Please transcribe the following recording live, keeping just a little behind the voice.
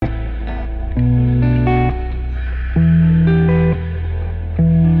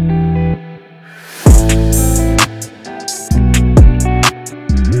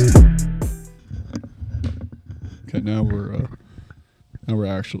Okay, now we're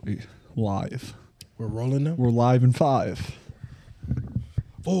actually live. We're rolling now? We're live in 5,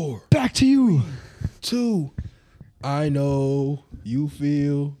 4, back to you. 2. I know you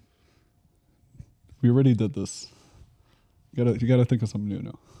feel. We already did this. You gotta think of something new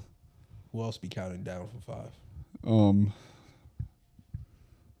now. Who else be counting down from 5? I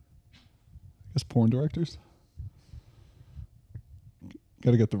guess porn directors.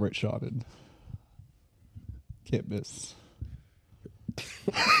 Gotta get the right shot in. Can't miss.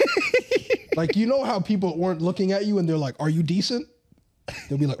 Like, you know how people weren't looking at you and they're like, are you decent?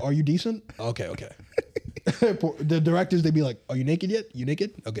 They'll be like, are you decent? Okay. The directors, they'd be like, are you naked yet? You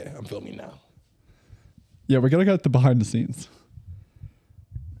naked? Okay, I'm filming now. Yeah, we gotta get the behind the scenes.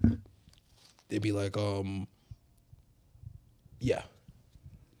 They'd be like, yeah.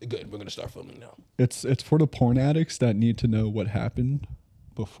 Good, we're gonna start filming now. It's for the porn addicts that need to know what happened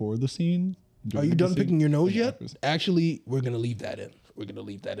before the scene. Are you done picking your nose yet? Afterwards. Actually, we're gonna leave that in. We're gonna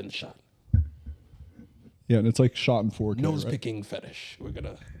leave that in the shot. Yeah, and it's like shot in 4K. Nose right? picking fetish. We're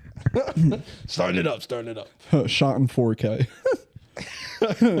gonna starting it up. Shot in 4K.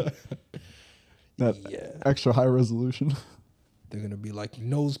 That Yeah. extra high resolution. They're gonna be like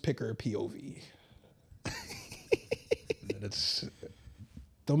nose picker POV. That's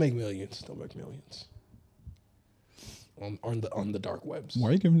don't make millions. On the dark webs. Why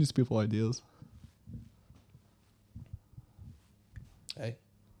are you giving these people ideas? Hey,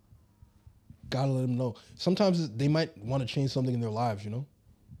 gotta let them know. Sometimes they might want to change something in their lives, you know,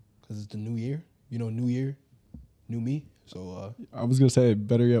 because it's the new year. You know, new year, new me. So I was gonna say,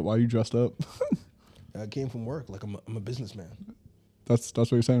 better yet, why are you dressed up? I came from work. Like I'm a businessman. That's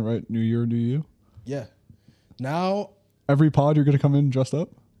what you're saying, right? New year, new you. Yeah. Now, Every pod, you're gonna come in dressed up.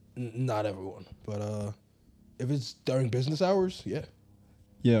 not everyone, but if it's during business hours, yeah.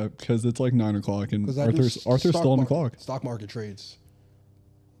 Yeah, because it's like 9 o'clock and 'Cause I do Arthur's still on the stock clock. Stock market trades.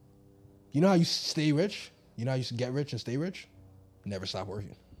 You know how you stay rich? You know how you get rich and stay rich? Never stop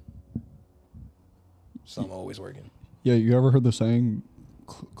working. So I'm always working. Yeah, you ever heard the saying,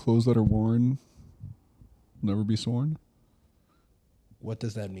 "Clothes that are worn will never be sworn"? What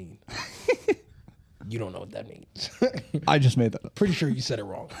does that mean? You don't know what that means. I just made that up. Pretty sure you said it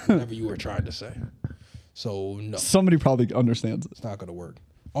wrong. Whatever you were trying to say. So no, Somebody probably understands it. it's not gonna work.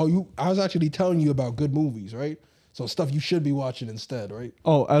 I was actually telling you about good movies, right? So stuff you should be watching instead, right?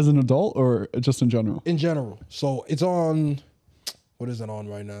 Oh, as an adult or just in general? In general. So it's on, what is it on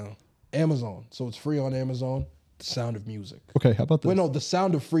right now? Amazon. So it's free on Amazon. The Sound of Music. Okay, how about this? Wait, no, The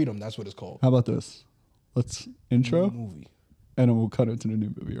Sound of Freedom. That's what it's called. How about this? Let's intro, New movie. and then we'll cut into the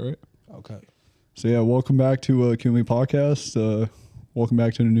new movie, all right? Okay. So yeah, welcome back to QME Podcast. Welcome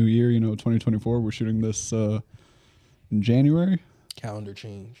back to the new year, 2024. We're shooting this in January. Calendar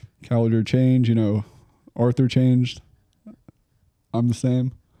change. Calendar change, Arthur changed. I'm the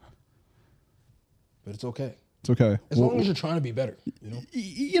same. But it's okay. It's okay. As long as you're trying to be better,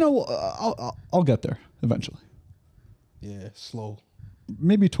 you know? I'll get there eventually. Yeah, slow.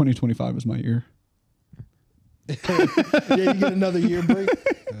 Maybe 2025 is my year. Yeah, you get another year break.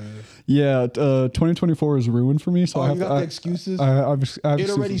 Yeah, 2024 is ruined for me. So I have you got to, the excuses? I have It excuses.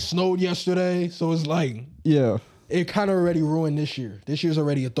 already snowed yesterday, so it's like, Yeah. it kind of already ruined this year. This year's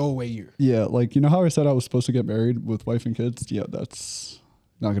already a throwaway year. Yeah, like, how I said I was supposed to get married with wife and kids? Yeah, that's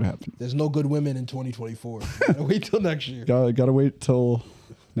not going to happen. There's no good women in 2024. Gotta wait till next year. Gotta wait till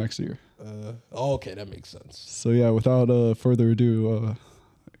next year. Okay, that makes sense. So yeah, without further ado, I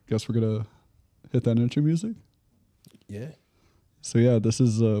guess we're going to hit that intro music. Yeah, So yeah, this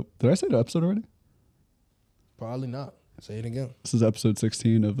is, did I say the episode already? probably not. Say it again. This is episode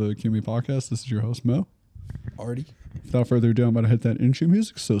 16 of the QME Podcast. This is your host, Mo. Already? Without further ado, I'm about to hit that intro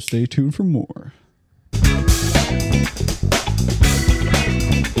music, so stay tuned for more.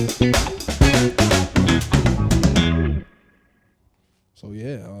 So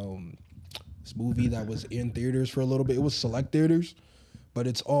yeah, this movie that was in theaters for a little bit. It was select theaters, but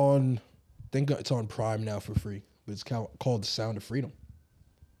it's on. I think it's on Prime now for free. But it's called The Sound of Freedom.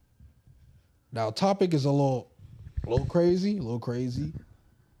 Now, topic is a little crazy,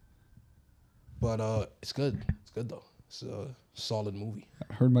 but it's good. It's good though. It's a solid movie.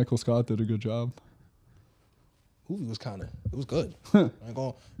 I heard Michael Scott did a good job. Movie was it was good. I ain't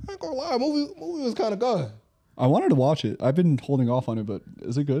gonna lie. Movie was kind of good. I wanted to watch it. I've been holding off on it, but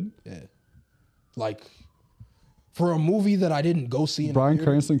is it good? Yeah. Like, for a movie that I didn't go see in Bryan the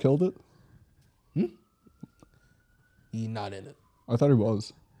theater, Cranston killed it? he's not in it. I thought he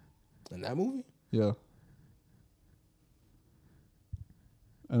was. In that movie? Yeah.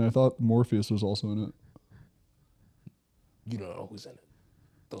 And I thought Morpheus was also in it. You don't know who's in it.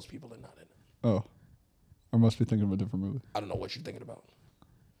 Those people are not in it. Oh. I must be thinking of a different movie. I don't know what you're thinking about.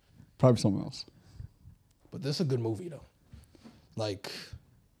 Probably something else. But this is a good movie, though. Like,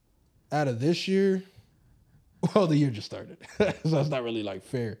 out of this year, well, the year just started. So that's not really, like,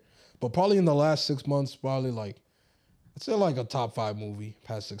 fair. But probably in the last 6 months, probably, like, I'd say, like, a top 5 movie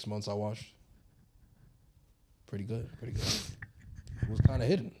past 6 months I watched. Pretty good. Pretty good. It was kind of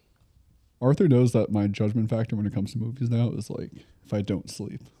hidden. Arthur knows that my judgment factor when it comes to movies now is, like, if I don't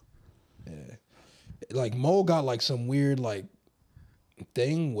sleep. Yeah. Like, Mo got, like, some weird, like,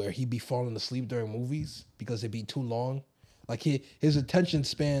 thing where he be falling asleep during movies because it'd be too long. Like, his attention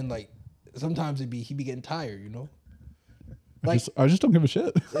span, like, sometimes he be getting tired, you know? Like, I just don't give a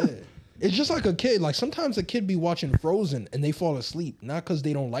shit. yeah. It's just like a kid. Like, sometimes a kid be watching Frozen and they fall asleep. Not because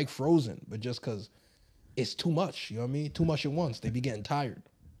they don't like Frozen, but just because it's too much. You know what I mean? Too much at once. They be getting tired.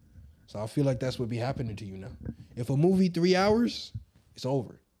 So I feel like that's what be happening to you now. If a movie 3 hours, it's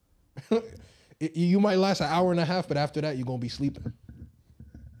over. You might last an hour and a half, but after that, you're going to be sleeping.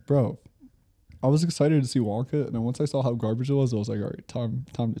 Bro, I was excited to see Wonka, and then once I saw how garbage it was, I was like, all right, time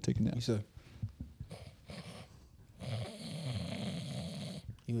to take a nap. You said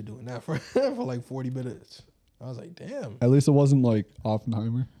you were doing that for like 40 minutes. I was like, damn. At least it wasn't like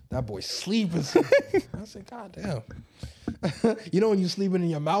Oppenheimer. That boy's sleeping. I said, God damn. You know when you sleeping and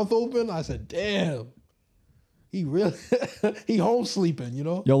your mouth open? I said, damn. He really, he home sleeping, you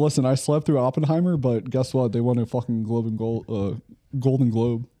know? Yo, listen, I slept through Oppenheimer, but guess what? They won a fucking Golden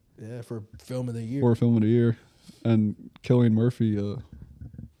Globe. Yeah, for film of the year. For film of the year. And Cillian Murphy.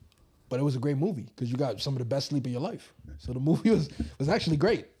 But it was a great movie because you got some of the best sleep of your life. So the movie was actually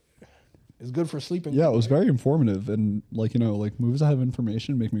great. It's good for sleeping. Yeah, it was very informative. And, like, you know, like movies that have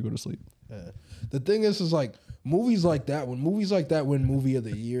information make me go to sleep. Yeah. The thing is like movies like that, when movies like that win movie of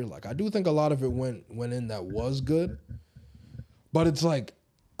the year, like I do think a lot of it went in that was good. But it's like,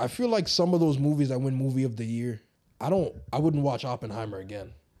 I feel like some of those movies that win movie of the year, I wouldn't watch Oppenheimer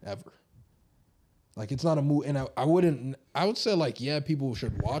again, ever. Like, it's not a movie, and I would say, like, yeah, people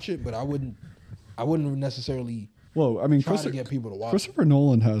should watch it, but I wouldn't necessarily Well, I mean, try to get people to watch it. Christopher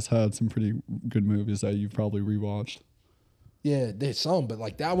Nolan has had some pretty good movies that you've probably rewatched. Yeah, there's some, but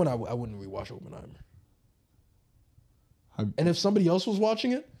like that one, I wouldn't rewatch Oppenheimer. And if somebody else was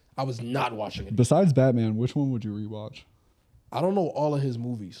watching it, I was not watching it. Besides Batman, which one would you rewatch? I don't know all of his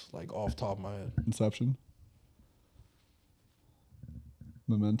movies, like, off the top of my head. Inception?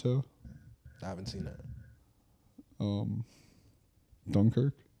 Memento? I haven't seen that.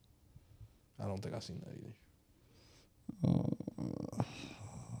 Dunkirk? I don't think I've seen that either.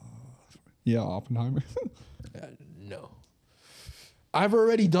 Yeah, Oppenheimer. No. I've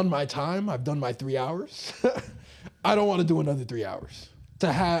already done my time. I've done my 3 hours. I don't want to do another 3 hours.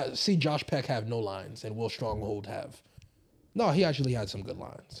 To see Josh Peck have no lines and Will Stronghold have. No, he actually had some good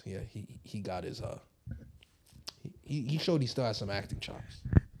lines. Yeah, he got his he showed he still has some acting chops.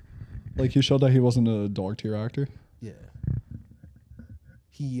 Like, he showed that he wasn't a dog tier actor. Yeah.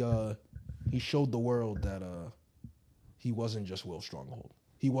 He showed the world that he wasn't just Will Stronghold.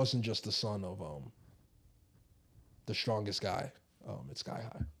 He wasn't just the son of the strongest guy at Sky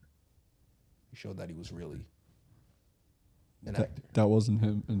High. He showed that he was really an actor. That wasn't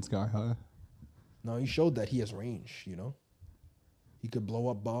him in Sky High. No, he showed that he has range, you know? He could blow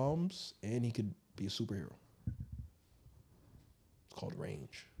up bombs and he could be a superhero. It's called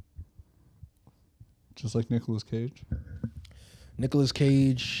range. Just like Nicolas Cage. Nicolas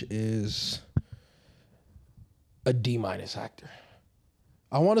Cage is a D- actor.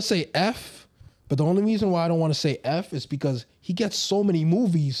 I want to say F, but the only reason why I don't want to say F is because he gets so many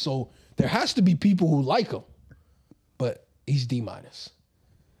movies, so there has to be people who like him. But he's D-.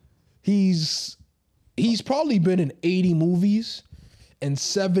 He's probably been in 80 movies, and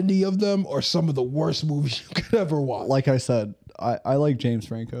 70 of them are some of the worst movies you could ever watch. Like I said, I like James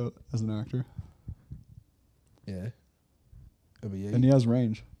Franco as an actor. Yeah. And he has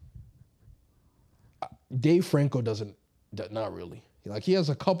range. Dave Franco not really. Like, he has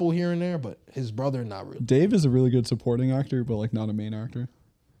a couple here and there, but his brother, not really. Dave is a really good supporting actor, but like not a main actor.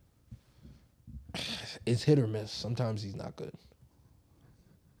 It's hit or miss. Sometimes he's not good.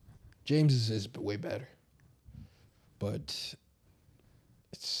 James is way better. But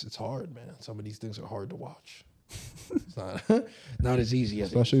it's hard, man. Some of these things are hard to watch. It's not as easy as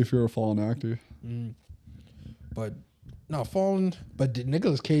especially if you're a fallen actor. But no, fallen. But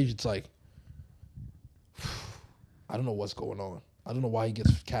Nicolas Cage, it's like, I don't know what's going on. I don't know why he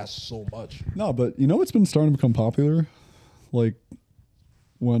gets cast so much. No, but you know what's been starting to become popular? Like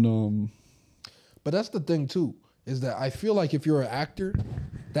when But that's the thing too, is that I feel like if you're an actor,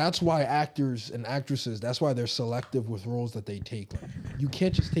 that's why actors and actresses, that's why they're selective with roles that they take. Like, you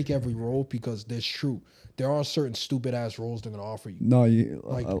can't just take every role because there's true. There are certain stupid ass roles they're gonna offer you. no,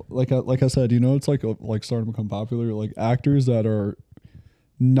 like I said, you know, it's like starting to become popular. Like actors that are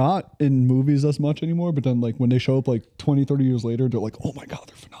not in movies as much anymore, but then like when they show up like 20, 30 years later, they're like, oh my god,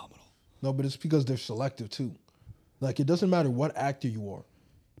 they're phenomenal. No, but it's because they're selective too. Like it doesn't matter what actor you are.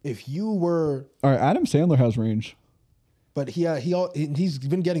 If you were, All right, Adam Sandler has range. but he's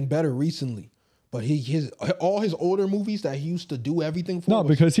been getting better recently. But all his older movies that he used to do everything for. No, was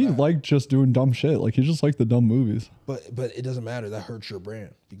because he bad. liked just doing dumb shit. Like he just liked the dumb movies. But it doesn't matter. That hurts your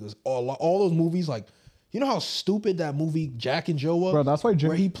brand because all those movies, like, you know how stupid that movie Jack and Jill was. Bro, that's why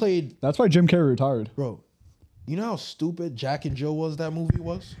where he played. That's why Jim Carrey retired. Bro, you know how stupid Jack and Jill was. That movie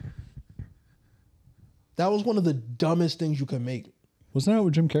was. That was one of the dumbest things you could make. Wasn't that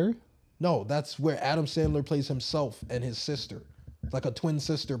with Jim Carrey? No, that's where Adam Sandler plays himself and his sister, like a twin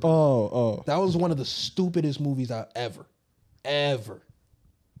sister. Oh. That was one of the stupidest movies I ever.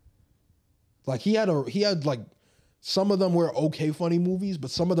 Like he had like some of them were okay funny movies, but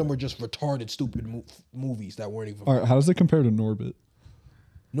some of them were just retarded stupid movies that weren't even. All right, how does it compare to Norbit?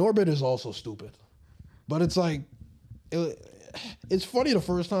 Norbit is also stupid, but it's like it's funny the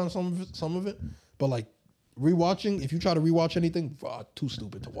first time some of it, but like rewatching, if you try to rewatch anything, too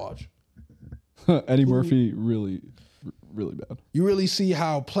stupid to watch. Eddie Murphy, really bad. You really see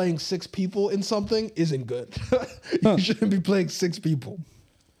how playing 6 people in something isn't good. You shouldn't be playing 6 people.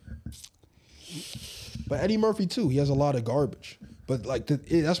 But Eddie Murphy too, he has a lot of garbage. But like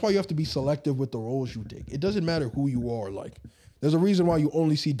that's why you have to be selective with the roles you take. It doesn't matter who you are. Like there's a reason why you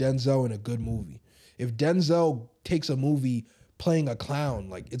only see Denzel in a good movie. If Denzel takes a movie playing a clown,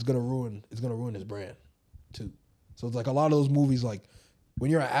 like it's gonna ruin his brand too. So it's like a lot of those movies, like when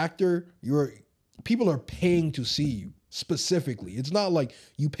you're an actor, people are paying to see you specifically. It's not like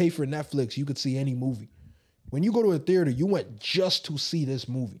you pay for Netflix, you could see any movie. When you go to a theater, you went just to see this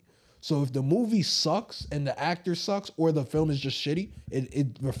movie. So if the movie sucks and the actor sucks or the film is just shitty,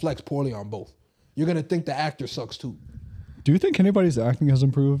 it reflects poorly on both. You're going to think the actor sucks too. Do you think anybody's acting has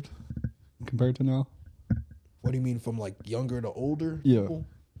improved compared to now? What do you mean from like younger to older Yeah. people?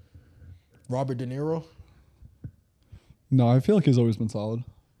 Robert De Niro? No, I feel like he's always been solid.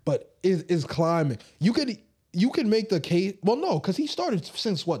 But is climbing. You could make the case. Well, no, because he started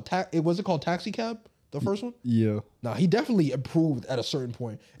since what? Was it called Taxi Cab? The first one? Yeah. Nah, he definitely improved at a certain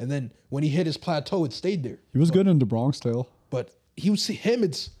point, and then when he hit his plateau, it stayed there. He was good in The Bronx Tale. But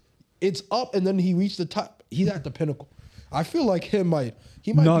it's up, and then he reached the top. He's at the pinnacle. I feel like he might.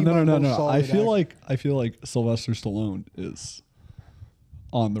 No. solid I feel actor. like Sylvester Stallone is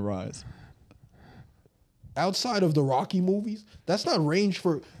on the rise. Outside of the Rocky movies, that's not range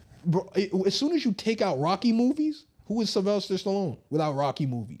for. Bro, as soon as you take out Rocky movies, who is Sylvester Stallone without Rocky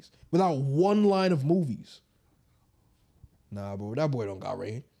movies? Without one line of movies? Nah, bro, that boy don't got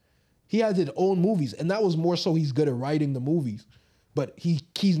range. He has his own movies, and that was more so he's good at writing the movies. But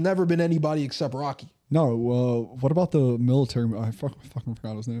he's never been anybody except Rocky. No, what about the military? I fucking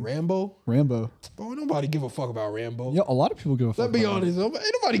forgot his name. Rambo? Rambo. Bro, nobody give a fuck about Rambo. Yeah, a lot of people give a fuck. Let's be about honest,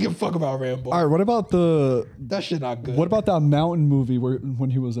 ain't nobody give a fuck about Rambo. All right, what about That shit not good. What about that mountain movie when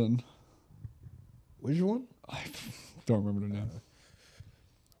he was in? Which one? I don't remember the name.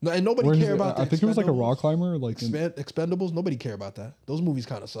 No, and nobody care about that. I think it was like a rock climber, like Expendables. Nobody care about that. Those movies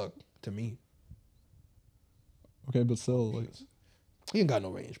kind of suck to me. Okay, but still, like He ain't got no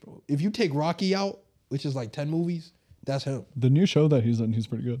range, bro. If you take Rocky out, which is like 10 movies, that's him. the new show that he's in, he's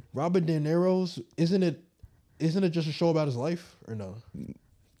pretty good. Robert De Niro's, isn't it just a show about his life or no?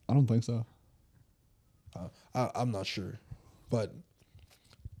 I don't think so. I'm not sure, but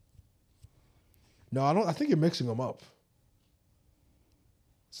no, I think you're mixing them up.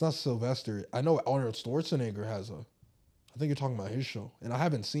 It's not Sylvester. I know Arnold Schwarzenegger has a. I think you're talking about his show, and I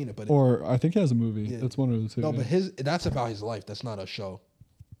haven't seen it, but Or I think he has a movie. Yeah. It's one of the two. no, yeah. but that's about his life. That's not a show.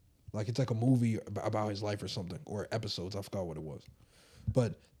 Like it's like a movie about his life or something, or episodes. I forgot what it was,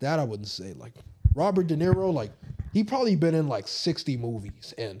 but that I wouldn't say. Like Robert De Niro, like he probably been in like 60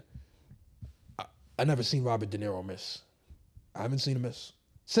 movies, and I never seen Robert De Niro miss. I haven't seen him miss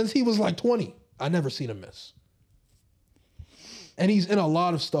since he was like 20. I never seen him miss. And he's in a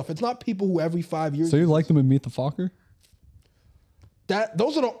lot of stuff. It's not people who every 5 years. So you like them in Meet the Focker?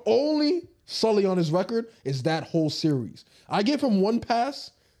 Those are the only Sully on his record is that whole series. I give him one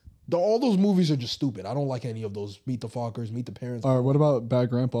pass. All those movies are just stupid. I don't like any of those. Meet the Fockers, Meet the Parents. All right, what about Bad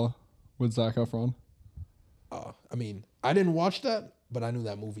Grandpa with Zac Efron? I mean, I didn't watch that, but I knew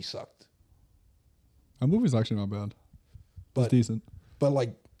that movie sucked. That movie's actually not bad. But It's decent. But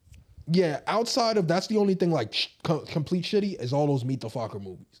like, yeah, outside of that's the only thing like complete shitty is all those Meet the Fokker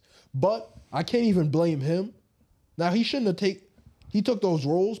movies. But I can't even blame him. Now he shouldn't have he took those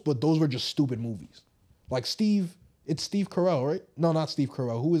roles, but those were just stupid movies. Like it's Steve Carell, right? No, not Steve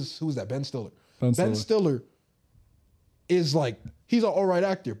Carell. Who is that? Ben Stiller. Ben Stiller is like, he's an all right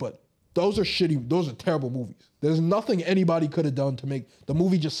actor, but those are shitty. Those are terrible movies. There's nothing anybody could have done to make the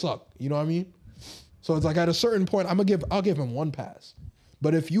movie just suck. You know what I mean? So it's like at a certain point, I'll give him one pass.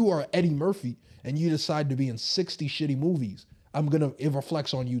 But if you are Eddie Murphy and you decide to be in 60 shitty movies, it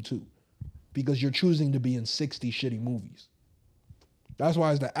reflects on you too, because you're choosing to be in 60 shitty movies. That's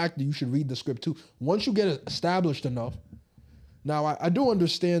why as the actor, you should read the script too. Once you get established enough. Now, I do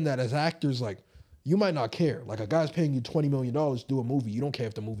understand that as actors, like, you might not care. Like, a guy's paying you $20 million to do a movie. You don't care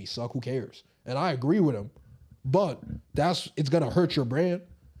if the movie sucks. Who cares? And I agree with him. But it's going to hurt your brand.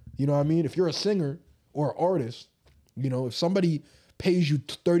 You know what I mean? If you're a singer or an artist, you know, if somebody pays you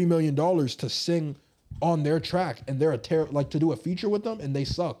 $30 million to sing on their track and they're to do a feature with them and they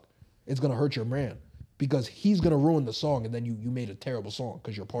suck, it's going to hurt your brand. Because he's going to ruin the song and then you made a terrible song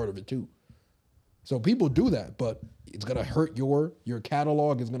because you're part of it too. So people do that, but it's going to hurt your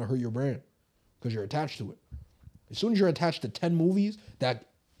catalog, is going to hurt your brand because you're attached to it. As soon as you're attached to 10 movies that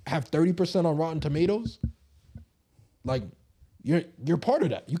have 30% on Rotten Tomatoes, like, you're part of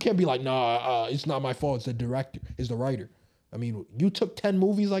that. You can't be like, nah, it's not my fault. It's the director, it's the writer. I mean, you took 10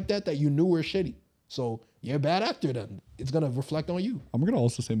 movies like that you knew were shitty. So you're a bad actor then. It's going to reflect on you. I'm going to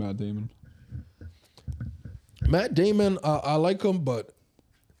also say Matt Damon. Matt Damon, I like him, but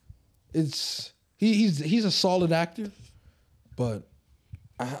he's a solid actor, but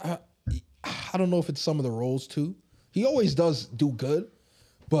I don't know if it's some of the roles too. He always does do good,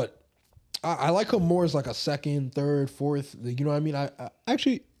 but I like him more as like a second, third, fourth. You know what I mean?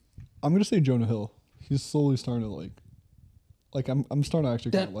 Actually, I'm gonna say Jonah Hill. He's slowly starting to like I'm starting to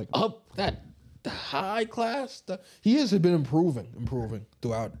actually kind of like that high class. He has been improving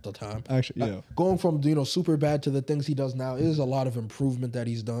throughout the time. Actually, yeah. Going from super bad to the things he does now is a lot of improvement that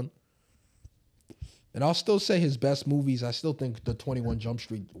he's done. And I'll still say his best movies. I still think the 21 Jump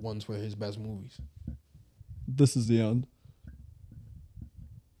Street ones were his best movies. This is the end.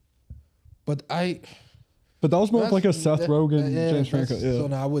 But that was more of like a Seth Rogen, James Franco. Yeah. So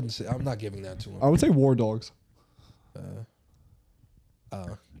no, I wouldn't say. I'm not giving that to him. I would say War Dogs.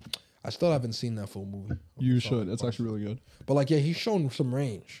 I still haven't seen that full movie. You should. It's actually really good. But like, yeah, he's shown some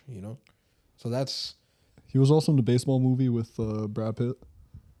range, you know. So that's. He was also in the baseball movie with Brad Pitt.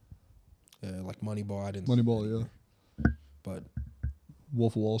 Yeah, like Moneyball. I didn't. Moneyball, yeah. But.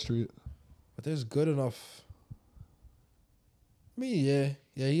 Wolf of Wall Street. But there's good enough. I mean,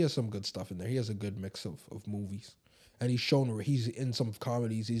 yeah, he has some good stuff in there. He has a good mix of movies, and he's shown where he's in some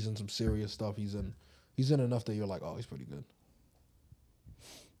comedies. He's in some serious stuff. He's in enough that you're like, oh, he's pretty good.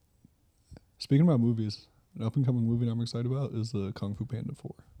 Speaking about movies, an up-and-coming movie I'm excited about is Kung Fu Panda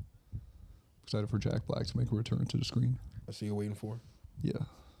 4. Excited for Jack Black to make a return to the screen. I see you're waiting for. Yeah.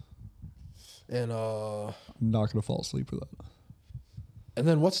 And I'm not gonna fall asleep for that. And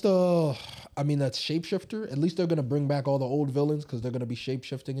then that's Shapeshifter. At least they're gonna bring back all the old villains because they're gonna be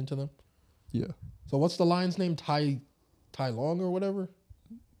shape-shifting into them. Yeah. So what's the lion's name? Tai Long or whatever?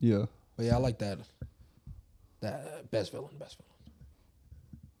 Yeah. But yeah, I like that. That best villain.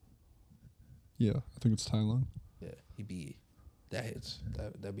 Yeah, I think it's Thailand. Yeah, that hits.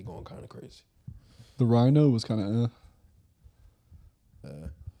 That'd be going kind of crazy. The Rhino was kind of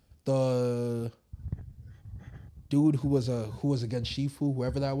the dude who was against Shifu,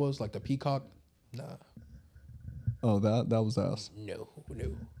 whoever that was, like the peacock. Nah. Oh, that was ass. No.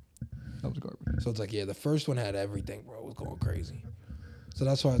 That was garbage. So it's like, yeah, the first one had everything, bro. It was going crazy. So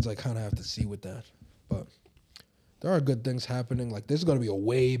that's why it's like kind of have to see with that. But there are good things happening. Like, this is going to be a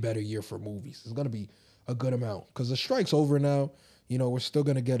way better year for movies. It's going to be a good amount. Because the strike's over now. You know, we're still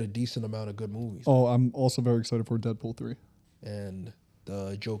going to get a decent amount of good movies. Oh, I'm also very excited for Deadpool 3. And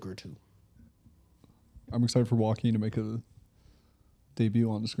the Joker 2. I'm excited for Joaquin to make a debut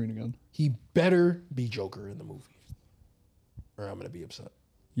on the screen again. He better be Joker in the movie, or I'm going to be upset.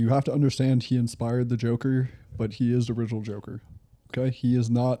 You have to understand he inspired the Joker, but he is the original Joker. Okay? He is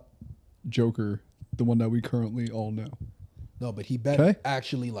not Joker, the one that we currently all know. No, but he better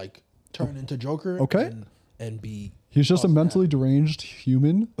actually like turn into Joker. Okay. And be. He's just a mentally deranged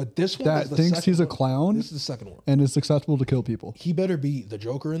human. But this one that thinks he's a clown. This is the second one. And it's acceptable to kill people. He better be the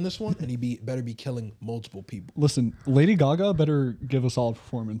Joker in this one, and better be killing multiple people. Listen, Lady Gaga better give a solid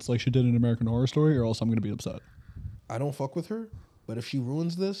performance like she did in American Horror Story, or else I'm going to be upset. I don't fuck with her, but if she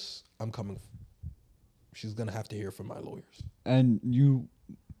ruins this, I'm coming. She's going to have to hear from my lawyers. And you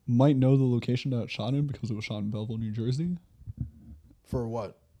might know the location that it shot in because it was shot in Belleville, New Jersey. For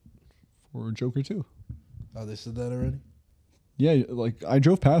what? for Joker 2. Oh, they said that already? Yeah, like I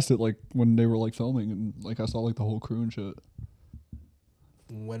drove past it like when they were like filming, and like I saw like the whole crew and shit.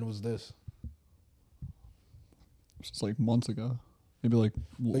 When was this? It's just like months ago, maybe like.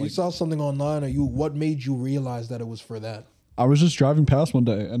 You saw something online, or what made you realize that it was for that? I was just driving past one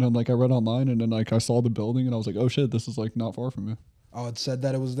day, and then like I read online, and then like I saw the building, and I was like, oh shit, this is like not far from me. Oh, it said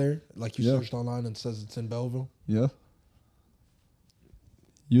that it was there? Like you Yeah. searched online and it says it's in Belleville? Yeah.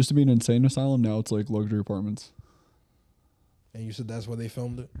 Used to be an insane asylum, now it's like luxury apartments. And you said that's where they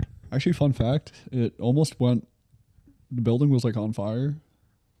filmed it? Actually, fun fact, it almost went. The building was like on fire.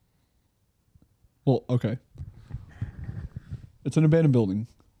 Well, okay. It's an abandoned building.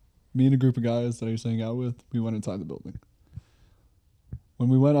 Me and a group of guys that I used to hang out with, we went inside the building. When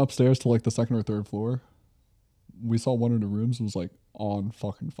we went upstairs to like the second or third floor, we saw one of the rooms was like on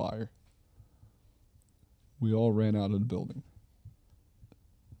fucking fire. We all ran out of the building.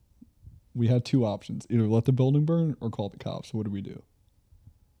 We had two options: either let the building burn or call the cops. What did we do?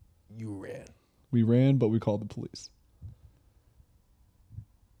 You ran. We ran, but we called the police.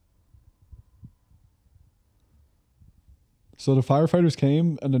 So the firefighters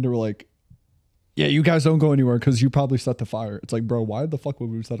came, and then they were like, yeah, you guys don't go anywhere because you probably set the fire. It's like, bro, why the fuck would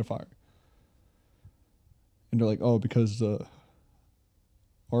we set a fire? And they're like, oh, because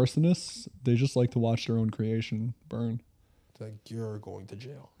arsonists, they just like to watch their own creation burn. It's like, you're going to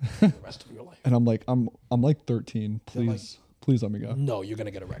jail for the rest of your life. And I'm like, I'm like 13. Please let me go. No, you're going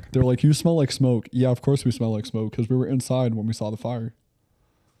to get a record. They're like, you smell like smoke. Yeah, of course we smell like smoke because we were inside when we saw the fire.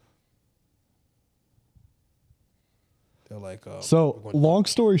 They're like, so long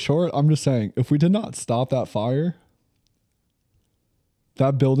story short, I'm just saying, if we did not stop that fire,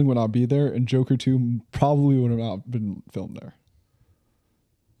 that building would not be there, and Joker 2 probably would have not been filmed there.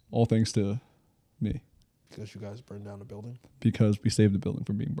 All thanks to me. Because you guys burned down the building? Because we saved the building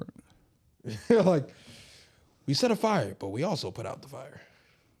from being burnt. Like, we set a fire, but we also put out the fire.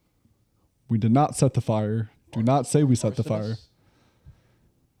 We did not set the fire. Do not say we set the fire.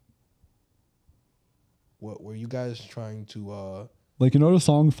 What were you guys trying to like, you know the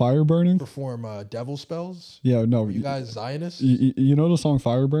song Fire Burning? perform devil spells? Yeah, no. Were you guys Zionists? You know the song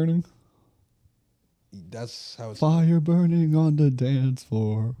Fire Burning? That's how it's Fire burning on the dance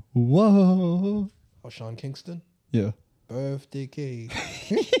floor. Whoa. Oh, Sean Kingston? Yeah. Birthday cake.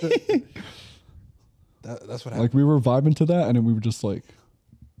 That's what happened. Like, we were vibing to that, and then we were just like,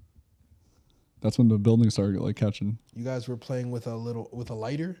 that's when the building started like catching. You guys were playing with a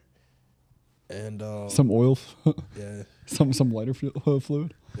lighter, and Some oil. yeah, some lighter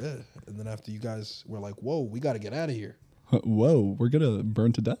fluid. yeah. And then after you guys were like, "Whoa, we got to get out of here," Whoa, we're gonna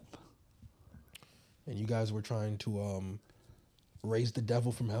burn to death. and you guys were trying to raise the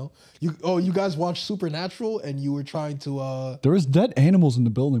devil from hell. You guys watched Supernatural, and you were trying to There was dead animals in the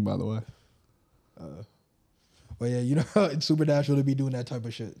building, by the way. well, yeah, you know how in Supernatural to be doing that type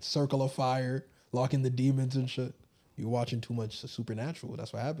of shit, circle of fire, locking the demons and shit. You're watching too much Supernatural.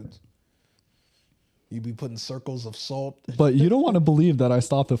 That's what happens. You be putting circles of salt. But you don't want to believe that I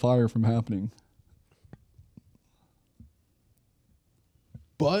stopped the fire from happening.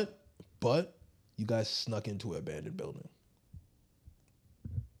 But you guys snuck into an abandoned building.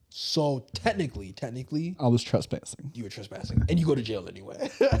 So technically, I was trespassing. you were trespassing, and you go to jail anyway.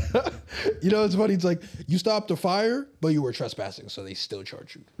 You know, it's funny. It's like you stopped a fire, but you were trespassing, so they still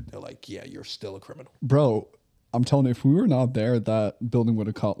charge you. They're like, yeah, you're still a criminal. Bro, I'm telling you, if we were not there, that building would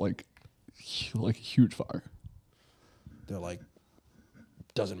have caught like a huge fire. They're like,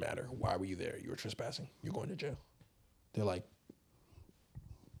 doesn't matter. Why were you there? You were trespassing. You're going to jail. They're like,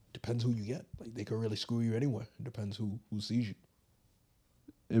 depends who you get. Like, they could really screw you anyway. It depends who sees you.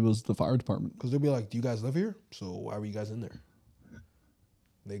 It was the fire department. Because they'll be like, do you guys live here? So why were you guys in there?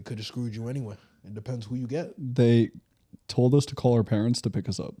 They could have screwed you anyway. It depends who you get. They told us to call our parents to pick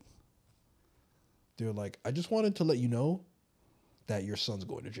us up. They're like, I just wanted to let you know that your son's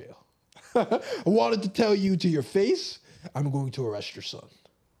going to jail. I wanted to tell you to your face, I'm going to arrest your son.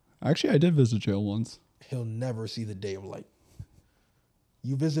 Actually, I did visit jail once. He'll never see the day of light.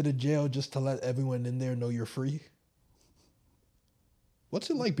 You visited jail just to let everyone in there know you're free? What's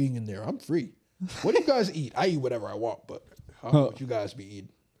it like being in there? I'm free. What do you guys eat? I eat whatever I want, but how would you guys be eating?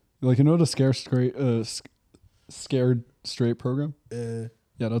 Like, you know the Scared Straight program?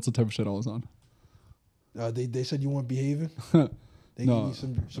 Yeah, that's the type of shit I was on. They said you weren't behaving? They No, gave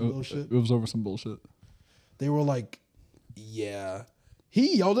you some bullshit? It was over some bullshit. They were like, yeah.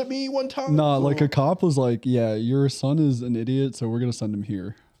 He yelled at me one time. Nah, so- like a cop was like, yeah, your son is an idiot, so we're going to send him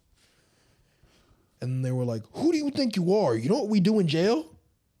here. And they were like, who do you think you are? You know what we do in jail?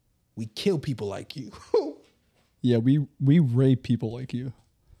 We kill people like you. Yeah, we rape people like you.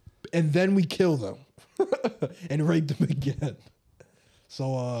 And then we kill them and rape them again.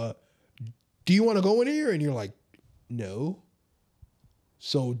 So, do you want to go in here? And you're like, no.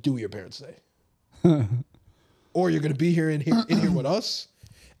 So do what your parents say. Or you're going to be in here with us,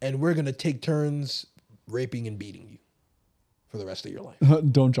 and we're going to take turns raping and beating you for the rest of your life.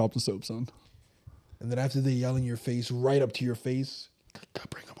 Don't drop the soap, son. And then after they yell in your face, right up to your face,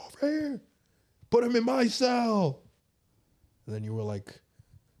 bring him over here. Put him in my cell. And then you were like,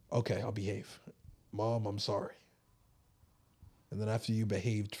 okay, I'll behave. Mom, I'm sorry. And then after you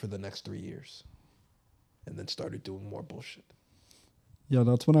behaved for the next 3 years and then started doing more bullshit. Yeah,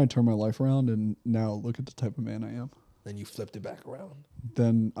 that's when I turned my life around, and now look at the type of man I am. Then you flipped it back around.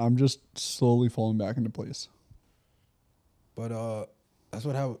 Then I'm just slowly falling back into place. But that's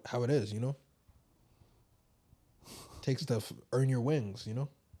how it is, you know? Takes to earn your wings, you know?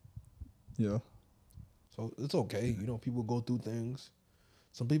 Yeah. So it's okay. You know, people go through things.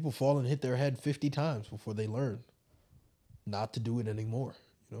 Some people fall and hit their head 50 times before they learn not to do it anymore,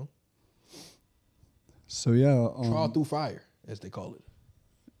 you know? So, yeah. Trial through fire, as they call it.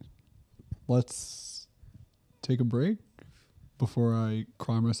 Let's take a break before I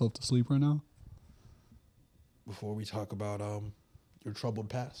cry myself to sleep right now. Before we talk about your troubled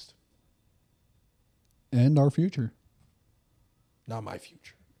past. And our future. Not my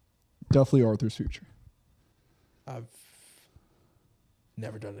future. Definitely Arthur's future. I've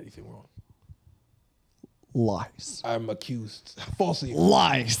never done anything wrong. Lies. I'm accused. Falsely accused.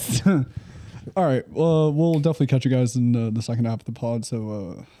 Lies. All right. Well, we'll definitely catch you guys in the second half of the pod.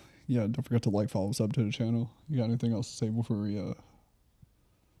 So, yeah, don't forget to like, follow, sub to the channel. You got anything else to say before we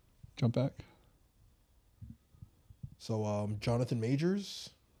jump back? So, Jonathan Majors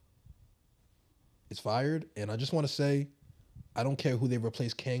is fired. And I just want to say, I don't care who they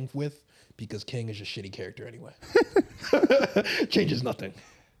replace Kang with, because Kang is a shitty character anyway. Changes nothing.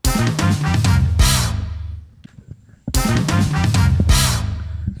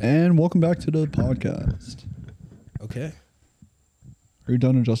 And welcome back to the podcast. Okay. Are you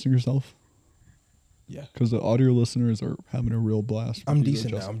done adjusting yourself? Yeah. Because the audio listeners are having a real blast. I'm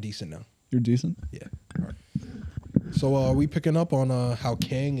decent now. You're decent? Yeah. All right. So are we picking up on how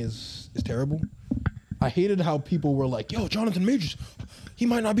Kang is terrible? I hated how people were like, yo, Jonathan Majors, he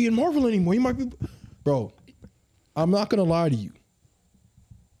might not be in Marvel anymore. He might be... Bro, I'm not going to lie to you.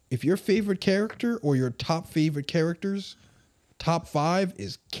 If your favorite character or your top favorite characters, top 5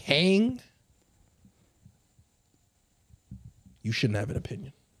 is Kang, you shouldn't have an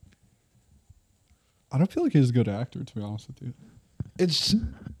opinion. I don't feel like he's a good actor, to be honest with you. It's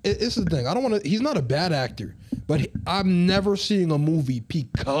the thing. I don't want to... He's not a bad actor, but I'm never seeing a movie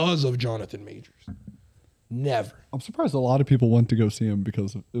because of Jonathan Majors. Never. I'm surprised a lot of people went to go see him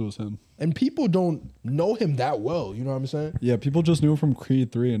because it was him. And people don't know him that well. You know what I'm saying? Yeah, people just knew him from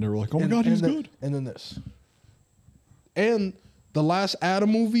Creed 3 and they were like, oh my God, he's good. And then this. And the last Adam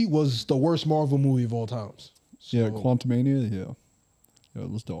movie was the worst Marvel movie of all times. So, Yeah, Quantumania, yeah. Yeah,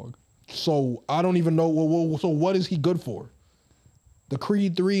 it was dog. So I don't even know. So what is he good for? The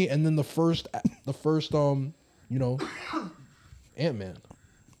Creed 3 and then the first Ant-Man.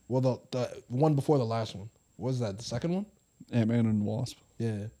 Well, the one before the last one. What was that? The second one? Ant-Man and Wasp.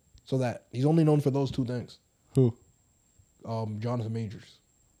 Yeah. So that he's only known for those 2 things. Who? Jonathan Majors.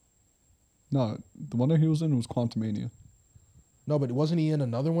 No, the one that he was in was Quantumania. No, but wasn't he in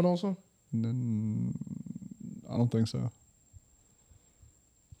another one also? And then, I don't think so.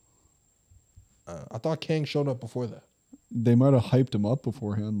 I thought Kang showed up before that. They might have hyped him up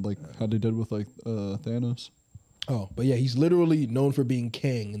beforehand, like how they did with Thanos. Oh, but yeah, he's literally known for being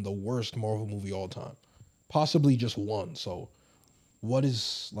Kang in the worst Marvel movie all time. Possibly just one. So what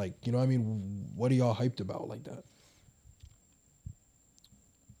is, like, you know what I mean? What are y'all hyped about like that?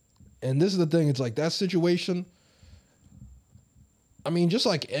 And this is the thing. It's like that situation. I mean, just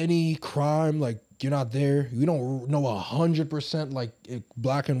like any crime, like you're not there. You don't know 100% like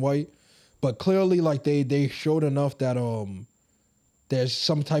black and white. But clearly, like they showed enough that there's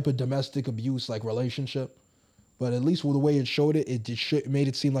some type of domestic abuse like relationship. But at least with the way it showed it, it made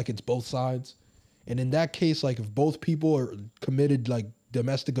it seem like it's both sides. And in that case, like if both people are committed like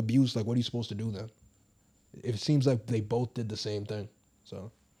domestic abuse, like what are you supposed to do then? It seems like they both did the same thing.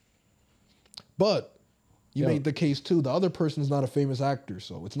 So, but you made the case too. The other person's not a famous actor,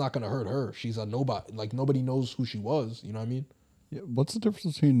 so it's not gonna hurt her. She's a nobody. Like nobody knows who she was. You know what I mean? Yeah. What's the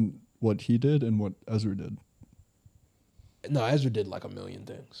difference between what he did and what Ezra did? No, Ezra did like a million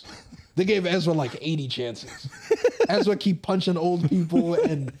things. They gave Ezra like 80 chances. Ezra keep punching old people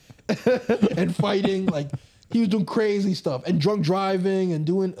and and fighting. Like he was doing crazy stuff and drunk driving and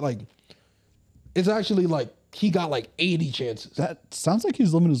doing like. It's actually like he got like 80 chances. That sounds like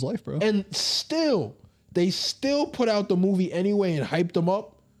he's living his life, bro. And still, they still put out the movie anyway and hyped him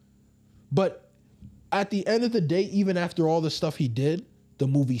up. But at the end of the day, even after all the stuff he did, the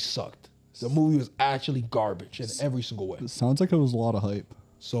movie sucked. The movie was actually garbage in every single way. It sounds like it was a lot of hype.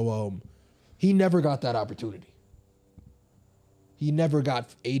 So he never got that opportunity. He never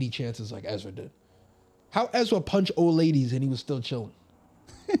got 80 chances like Ezra did. How Ezra punched old ladies and he was still chilling.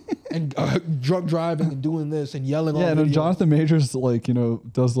 And drunk driving and doing this and yelling. Yeah, on and then video. Jonathan Majors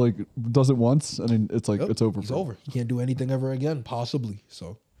does it once and then it's like Yep, it's over. It's over. He can't do anything ever again, possibly.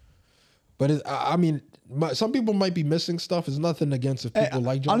 So, but I mean, some people might be missing stuff. It's nothing against if people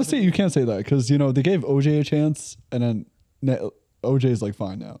like Jonathan. Honestly, you can't say that because they gave OJ a chance and then OJ's like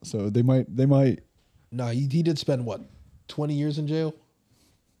fine now, so they might. No, he did spend what, 20 years in jail?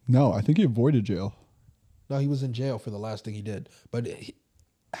 No, I think he avoided jail. No, he was in jail for the last thing he did. But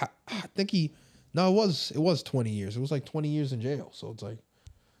I think it was 20 years. It was like 20 years in jail. So it's like,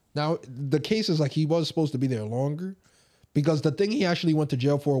 now the case is like he was supposed to be there longer because the thing he actually went to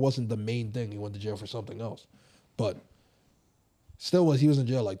jail for wasn't the main thing. He went to jail for something else. But still he was in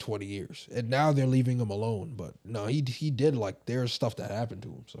jail like 20 years. And now they're leaving him alone. But no, he did like, there's stuff that happened to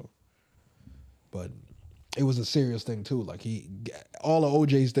him. So, but it was a serious thing too. Like all of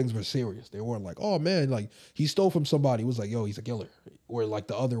OJ's things were serious. They weren't like, oh man, like he stole from somebody. It was like, yo, he's a killer. Or like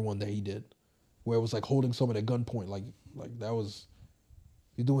the other one that he did, where it was like holding someone at gunpoint. Like that was,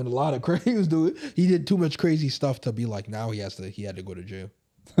 he's doing a lot of crazy. He did too much crazy stuff to be like, now he had to go to jail.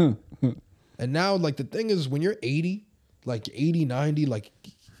 And now like the thing is when you're 80, like 80, 90, like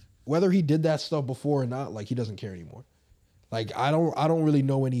whether he did that stuff before or not, like he doesn't care anymore. Like I don't really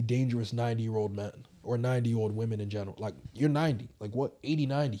know any dangerous 90-year-old men or 90-year-old women in general. Like you're 90, like what, 80,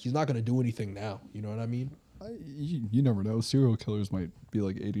 90. He's not going to do anything now. You know what I mean? You never know. Serial killers might be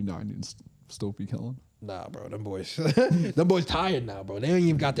like 80, 90 and still be killing. Nah, bro, them boys tired now, bro. They ain't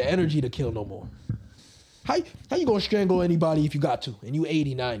even got the energy to kill no more. How you gonna strangle anybody if you got to and you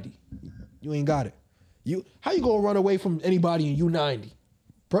 80, 90? You ain't got it. How you gonna run away from anybody and you 90?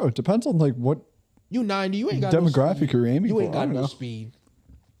 Bro, it depends on like what you 90, you ain't got demographic you're aiming for. You ain't got no speed.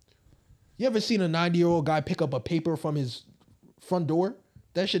 You ever seen a 90-year-old guy pick up a paper from his front door?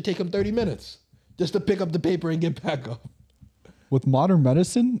 That should take him 30 minutes just to pick up the paper and get back up. With modern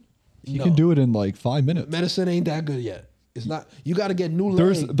medicine, you can do it in like 5 minutes. Medicine ain't that good yet. It's not. You got to get new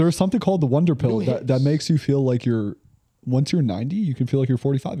legs. There's something called the Wonder Pill that makes you feel like once you're 90, you can feel like you're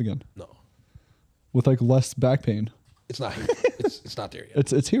 45 again. No. With like less back pain. It's not here. It's not there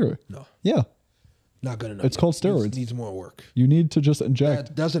yet. It's here. No. Yeah. Not good enough. It's called steroids. It needs more work. You need to just inject.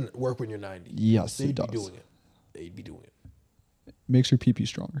 That doesn't work when you're 90. Yes, They'd it does. be doing it. They'd be doing it. Makes your pee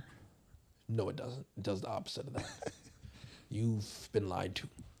stronger. No, it doesn't. It does the opposite of that. You've been lied to.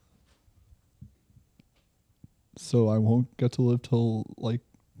 So I won't get to live till like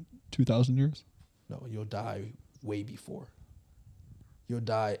 2,000 years? No, you'll die way before. You'll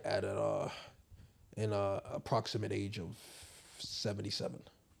die at an approximate age of 77.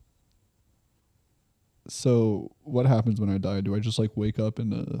 So what happens when I die? Do I just like wake up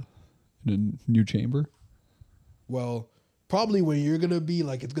in a new chamber? Well, probably when you're gonna be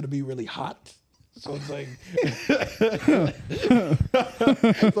like, it's gonna be really hot. So it's like,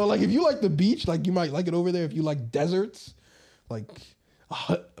 so like if you like the beach, like you might like it over there. If you like deserts, like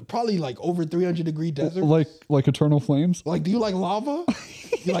probably like over 300-degree deserts. Like eternal flames? Like, do you like lava?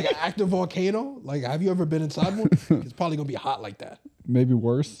 You like an active volcano? Like, have you ever been inside one? It's probably gonna be hot like that. Maybe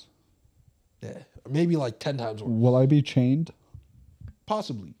worse. Yeah, maybe like 10 times worse. Will I be chained?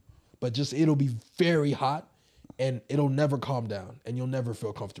 Possibly, but just it'll be very hot, and it'll never calm down, and you'll never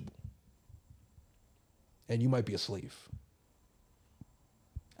feel comfortable. And you might be a slave.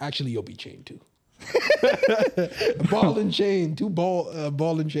 Actually, you'll be chained too. Ball and chain,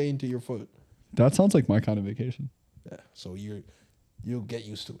 ball and chain to your foot. That sounds like my kind of vacation. Yeah, so you'll get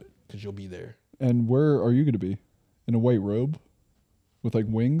used to it because you'll be there. And where are you going to be? In a white robe with like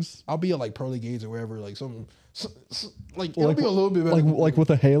wings? I'll be at like pearly gates or wherever, like something like it'll be a little bit better. Like with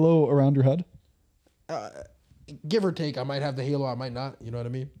a halo around your head? Give or take, I might have the halo, I might not. You know what I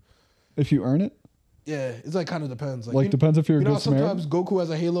mean? If you earn it? Yeah, it's like kind of depends. Like depends if you're a good Samaritan? Sometimes Goku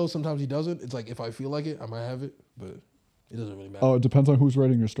has a halo, sometimes he doesn't. It's like if I feel like it, I might have it, but it doesn't really matter. Oh, it depends on who's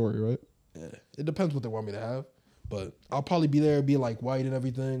writing your story, right? Yeah, it depends what they want me to have, but I'll probably be there, be like white and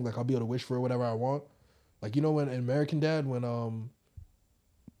everything. Like I'll be able to wish for whatever I want. Like you know when in American Dad when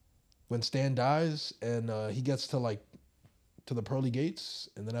Stan dies and he gets to like to the pearly gates,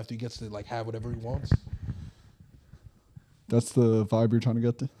 and then after he gets to like have whatever he wants. That's the vibe you're trying to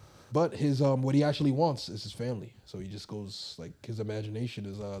get to. But his what he actually wants is his family. So he just goes like his imagination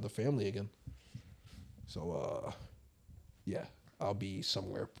is the family again. So yeah, I'll be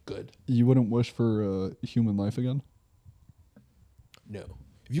somewhere good. You wouldn't wish for human life again? No.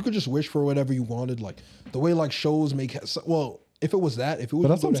 If you could just wish for whatever you wanted, like the way like shows make well, if it was that, if it was But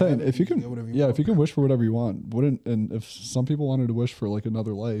that's you what I'm go to saying. heaven, If you get can, whatever you yeah, want. if you can wish for whatever you want, wouldn't, and if some people wanted to wish for like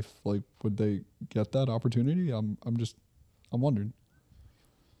another life, like would they get that opportunity? I'm wondering.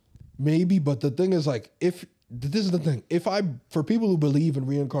 Maybe, but the thing is like if this is the thing. If I for people who believe in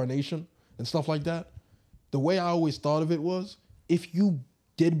reincarnation and stuff like that, the way I always thought of it was if you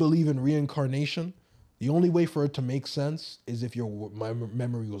did believe in reincarnation, the only way for it to make sense is if my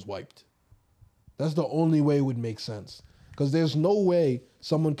memory was wiped. That's the only way it would make sense. Because there's no way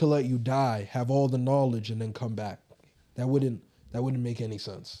someone could let you die, have all the knowledge, and then come back. That wouldn't make any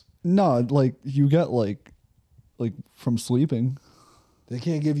sense. No, like you get like from sleeping. They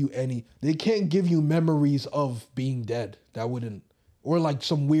can't give you memories of being dead. That wouldn't, or like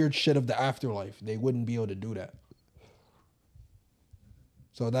some weird shit of the afterlife. They wouldn't be able to do that.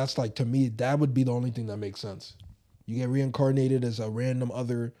 So that's like, to me, that would be the only thing that makes sense. You get reincarnated as a random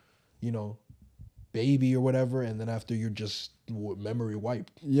other, baby or whatever, and then after you're just memory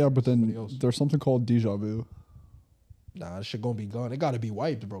wiped. Yeah, but then there's something called deja vu. Nah, that shit gonna be gone. It gotta be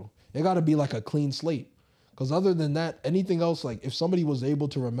wiped, bro. It gotta be like a clean slate. Because other than that, anything else, like if somebody was able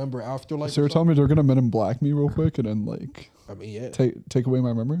to remember afterlife. So you're telling me they're gonna Men in Black me real quick and then like, I mean, yeah. take away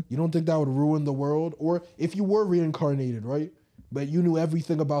my memory? You don't think that would ruin the world? Or if you were reincarnated, right? But you knew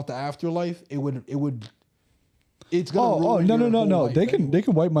everything about the afterlife, it's gonna ruin your whole no. life They anyway.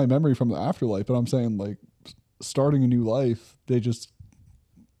 can wipe my memory from the afterlife, but I'm saying like starting a new life, they just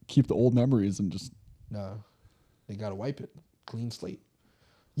keep the old memories and just. Nah, they gotta wipe it. Clean slate.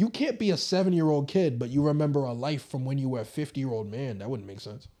 You can't be a 7-year-old kid, but you remember a life from when you were a 50-year-old man. That wouldn't make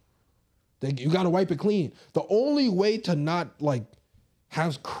sense. You gotta wipe it clean. The only way to not like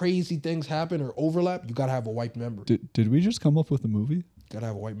have crazy things happen or overlap, you gotta have a wiped memory. Did we just come up with a movie? Gotta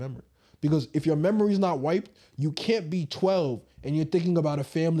have a wiped memory. Because if your memory's not wiped, you can't be 12 and you're thinking about a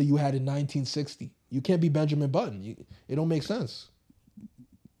family you had in 1960. You can't be Benjamin Button. It don't make sense.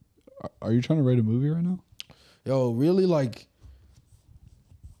 Are you trying to write a movie right now? Yo, really? Like,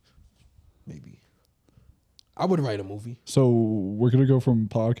 maybe. I would write a movie. So we're gonna go from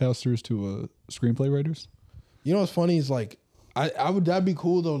podcasters to screenplay writers? You know what's funny is like, that'd be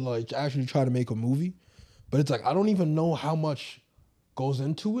cool though, like to actually try to make a movie. But it's like, I don't even know how much goes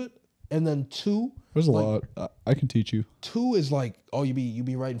into it. And then 2, There's a like, lot. I can teach you. 2 is like, oh, you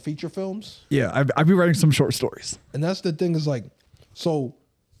be writing feature films? Yeah, I'd be writing some short stories. And that's the thing is like, so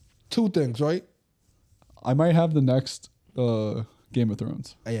 2 things, right? I might have the next Game of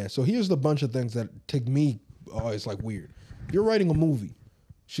Thrones. Yeah, so here's the bunch of things that take me, it's like weird. You're writing a movie.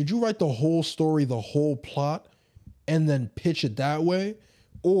 Should you write the whole story, the whole plot, and then pitch it that way?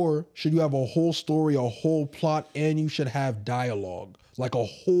 Or should you have a whole story, a whole plot, and you should have dialogue, like a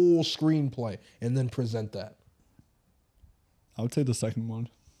whole screenplay, and then present that? I would say the second one.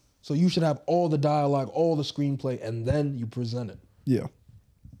 So you should have all the dialogue, all the screenplay, and then you present it. Yeah.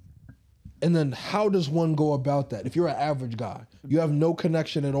 And then how does one go about that? If you're an average guy, you have no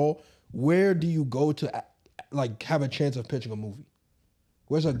connection at all, where do you go to like have a chance of pitching a movie?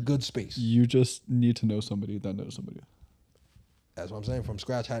 Where's a good space? You just need to know somebody that knows somebody. That's what I'm saying. From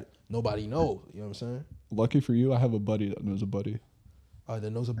scratch, nobody knows. You know what I'm saying? Lucky for you, I have a buddy that knows a buddy. That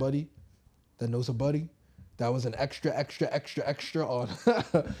knows a buddy. That knows a buddy. That was an extra on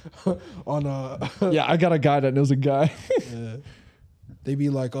on Yeah, I got a guy that knows a guy. yeah. They be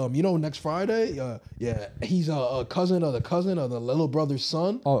like, next Friday, yeah, he's a cousin of the little brother's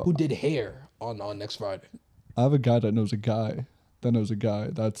son who did hair on next Friday. I have a guy that knows a guy that knows a guy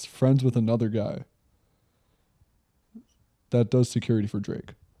that's friends with another guy that does security for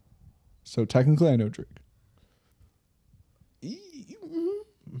Drake. So technically, I know Drake.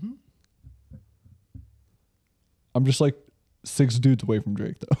 Mm-hmm. I'm just like 6 dudes away from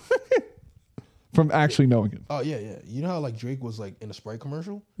Drake, though. From actually knowing him. Oh, yeah. You know how like Drake was like in a Sprite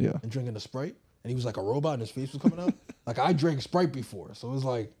commercial? Yeah. And drinking the Sprite? And he was like a robot and his face was coming out? Like I drank Sprite before. So it was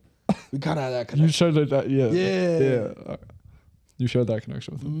like, we kind of had that connection. You showed that, yeah. Yeah. Yeah. You showed that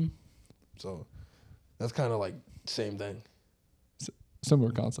connection with him. Mm-hmm. So that's kind of like same thing.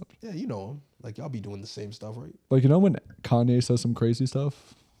 Similar concept. Yeah, you know him. Like y'all be doing the same stuff, right? Like, you know when Kanye says some crazy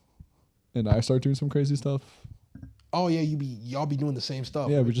stuff and I start doing some crazy stuff? Oh yeah, y'all be doing the same stuff.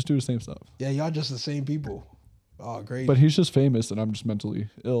 Yeah, right? we just do the same stuff. Yeah, y'all just the same people. Oh, great. But he's just famous and I'm just mentally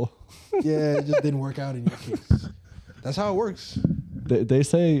ill. Yeah, it just didn't work out in your case. That's how it works. They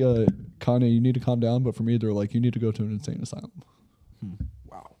say, Kanye, you need to calm down. But for me, they're like, you need to go to an insane asylum.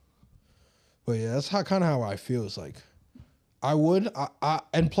 Wow. But yeah, that's how I feel. It's like, I would,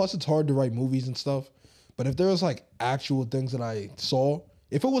 and plus it's hard to write movies and stuff. But if there was like actual things that I saw,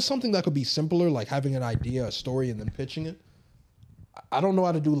 if it was something that could be simpler, like having an idea, a story, and then pitching it, I don't know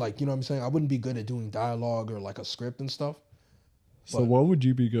how to do like, you know what I'm saying? I wouldn't be good at doing dialogue or like a script and stuff. So But- what would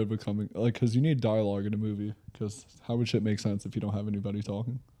you be good becoming? Like, because you need dialogue in a movie. Because how would shit make sense if you don't have anybody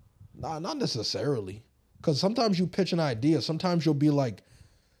talking? Nah, not necessarily. Because sometimes you pitch an idea. Sometimes you'll be like,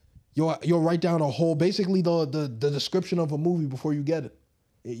 you'll write down a whole, basically the description of a movie before you get it.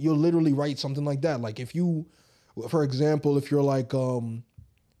 You'll literally write something like that. Like if you, for example, if you're like,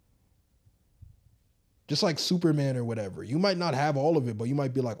 just like Superman or whatever, you might not have all of it, but you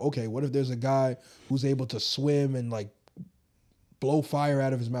might be like, okay, what if there's a guy who's able to swim and like blow fire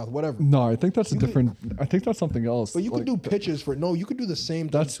out of his mouth, whatever. No, I think that's a different. I think that's something else. But you could do pitches for you could do the same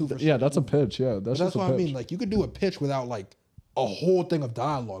thing That's too. For yeah, that's a pitch. Yeah, But that's what I mean. Like you could do a pitch without like a whole thing of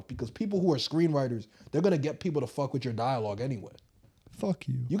dialogue because people who are screenwriters, they're gonna get people to fuck with your dialogue anyway. Fuck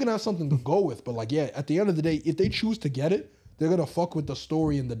you. You can have something to go with, but like yeah, at the end of the day, if they choose to get it, they're gonna fuck with the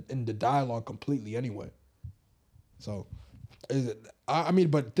story and the dialogue completely anyway. So, I mean,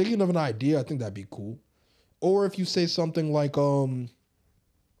 but thinking of an idea, I think that'd be cool. Or if you say something like, oh,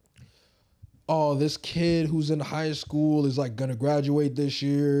 this kid who's in high school is like gonna graduate this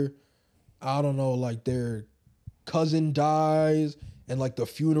year. I don't know, like their cousin dies and like the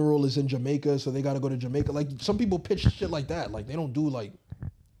funeral is in Jamaica, so they gotta go to Jamaica. Like some people pitch shit like that. Like they don't do like,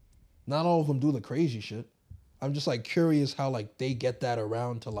 not all of them do the crazy shit. I'm just like curious how like they get that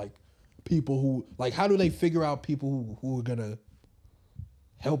around to like people who like, how do they figure out people who are gonna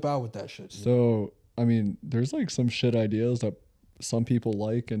help out with that shit? So I mean, there's like some shit ideas that some people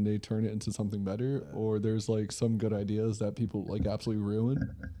like and they turn it into something better, or there's like some good ideas that people like absolutely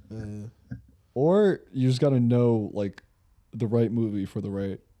ruin. Or you just gotta know like the right movie for the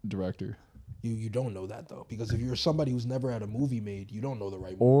right director. You don't know that though, because if you're somebody who's never had a movie made, you don't know the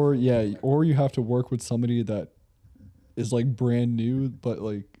right movie. Or yeah, or you have to work with somebody that is like brand new, but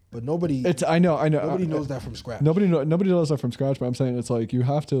like. But nobody. I know. Nobody knows that from scratch. Nobody knows that from scratch. But I'm saying it's like you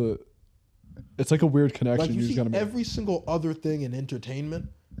have to. It's like a weird connection. Like you just see gotta make. every single other thing in entertainment,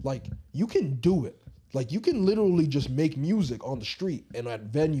 like you can do it. Like you can literally just make music on the street and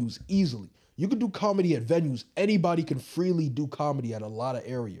at venues easily. You can do comedy at venues. Anybody can freely do comedy at a lot of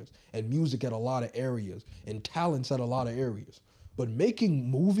areas and music at a lot of areas and talents at a lot of areas. But making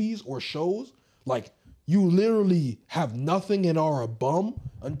movies or shows, like you literally have nothing and are a bum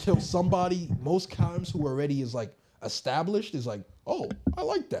until somebody, most times who already is like established, is like, oh, I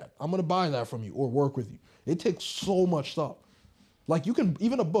like that. I'm going to buy that from you or work with you. It takes so much stuff. Like you can,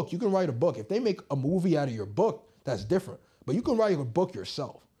 even a book, you can write a book. If they make a movie out of your book, that's different. But you can write a book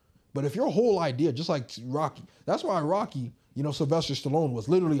yourself. But if your whole idea, just like Rocky, that's why Rocky, you know, Sylvester Stallone was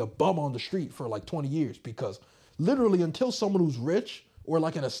literally a bum on the street for like 20 years because literally until someone who's rich or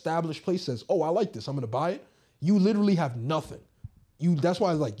like an established place says, oh, I like this, I'm going to buy it, you literally have nothing. That's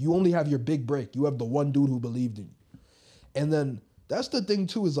why like you only have your big break. You have the one dude who believed in you. And then that's the thing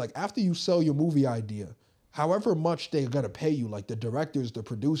too, is like after you sell your movie idea, however much they're going to pay you, like the directors, the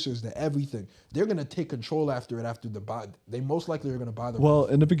producers, the everything, they're going to take control after it, after the buy. They most likely are going to buy the Well,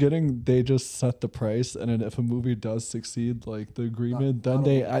 in the beginning, they just set the price, and then if a movie does succeed, like the agreement,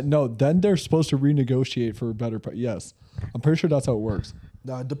 then they're supposed to renegotiate for a better price. Yes, I'm pretty sure that's how it works.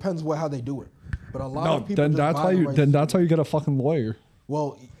 No, it depends how they do it. But a lot of people then just that's buy how the you rights. then that's how you get a fucking lawyer,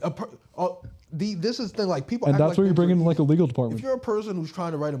 Well, this is the thing, like people and act that's like where you things bring are in like a easy. legal If department. you're a person who's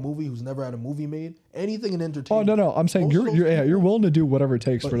trying to write a movie who's never had a movie made, anything in Oh entertainment. no, I'm saying most of those you're people- willing to do whatever it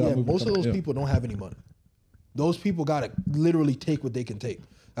takes But for that yeah, movie. most of those Yeah. people don't have any money. Those people gotta literally take what they can take.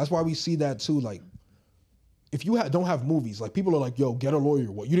 That's why we see that too. Like, if you don't have movies, like people are like, "Yo, get a lawyer."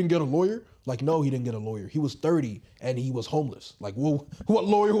 What? You didn't get a lawyer? Like, no, he didn't get a lawyer. He was 30 and he was homeless. Like, well, what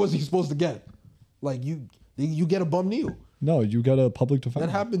lawyer was he supposed to get? Like, you get a bum deal. No, you got a public defender.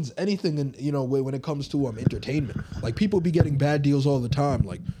 That happens anything in, you know, when it comes to entertainment. Like people be getting bad deals all the time.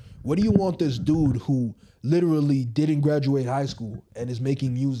 Like, what do you want this dude who literally didn't graduate high school and is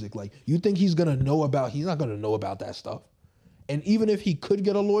making music? Like, you think he's not gonna know about that stuff. And even if he could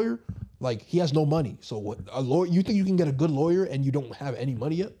get a lawyer, like he has no money. So what, a lawyer, you think you can get a good lawyer and you don't have any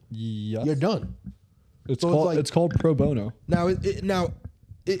money yet? Yes. You're done. It's So called it's like- pro bono.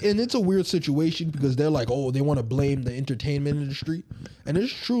 And it's a weird situation because they're like, oh, they want to blame the entertainment industry, and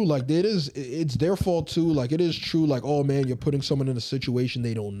it's true. Like it's their fault too. Like it is true. Like, oh man, you're putting someone in a situation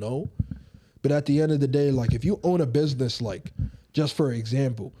they don't know. But at the end of the day, like if you own a business, like just for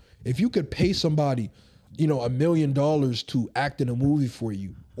example, if you could pay somebody, you know, $1 million to act in a movie for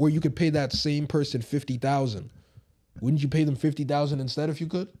you, or you could pay that same person $50,000, wouldn't you pay them $50,000 instead if you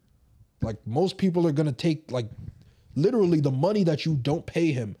could? Like most people are gonna take like literally the money that you don't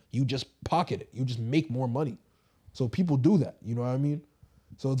pay him, you just pocket it. You just make more money. So people do that. You know what I mean?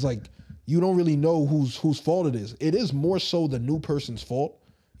 So it's like you don't really know whose fault it is. It is more so the new person's fault.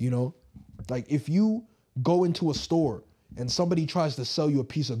 You know, like if you go into a store and somebody tries to sell you a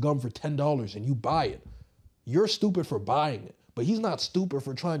piece of gum for $10 and you buy it, you're stupid for buying it. But he's not stupid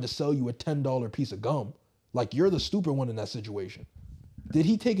for trying to sell you a $10 piece of gum. Like you're the stupid one in that situation. Did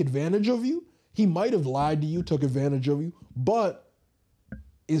he take advantage of you? He might have lied to you, took advantage of you, but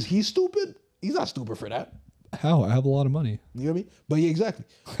is he stupid? He's not stupid for that. How? I have a lot of money. You know what I mean? But yeah, exactly.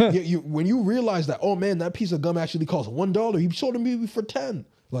 When you realize that, oh man, that piece of gum actually costs $1. He sold it me for 10.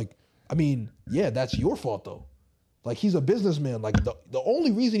 Like, I mean, yeah, that's your fault though. Like he's a businessman. Like the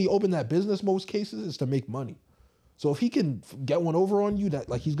only reason he opened that business most cases is to make money. So if he can get one over on you, that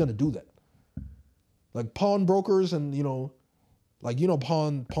like he's gonna do that. Like pawnbrokers and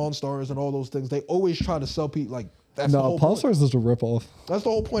pawn stars and all those things, they always try to sell people like that's the whole Pawn point. Stars is a ripoff. That's the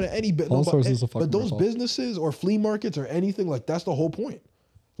whole point of any Pawn Stars is a fucking but those ripoff. businesses or flea markets or anything, like that's the whole point.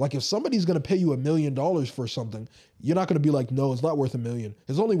 Like if somebody's gonna pay you $1 million for something, you're not gonna be like, no, it's not worth $1 million.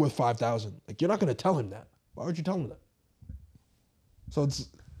 It's only worth 5,000. Like you're not gonna tell him that. Why would you tell him that? So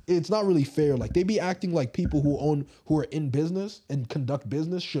it's not really fair. Like they be acting like people who are in business and conduct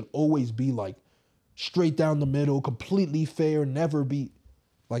business should always be like straight down the middle, completely fair, never be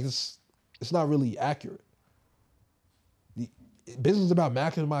like it's not really accurate. The business is about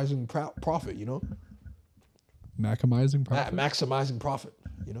maximizing profit, you know? Maximizing profit. Maximizing profit,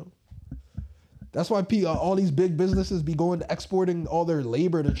 you know? That's why all these big businesses be going to exporting all their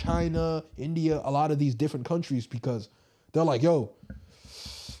labor to China, India, a lot of these different countries because they're like, yo,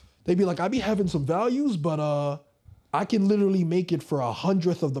 they be like, I be having some values, but I can literally make it for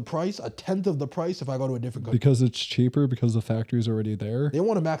 1/100th of the price, 1/10th of the price if I go to a different country. Because it's cheaper, because the factory's already there. They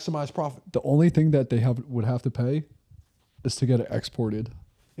want to maximize profit. The only thing that they would have to pay is to get it exported.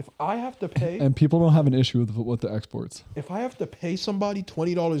 If I have to pay, And people don't have an issue with the exports. if I have to pay somebody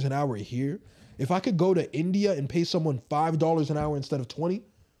 $20 an hour here, if I could go to India and pay someone $5 an hour instead of 20,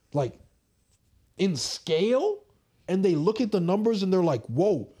 like in scale, and they look at the numbers and they're like,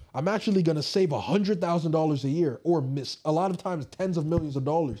 whoa, I'm actually going to save $100,000 a year or miss a lot of times tens of millions of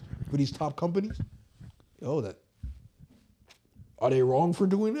dollars for these top companies. Are they wrong for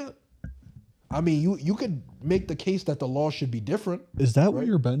doing that? I mean, you could make the case that the law should be different. Is that what right?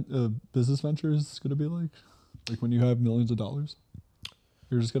 your business venture is going to be like? Like when you have millions of dollars?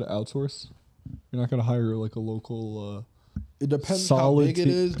 You're just going to outsource? You're not going to hire like a local... It depends how solid big it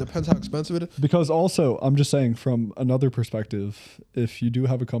is. Depends how expensive it is. Because also, I'm just saying from another perspective, if you do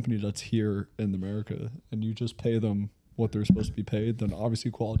have a company that's here in America and you just pay them what they're supposed to be paid, then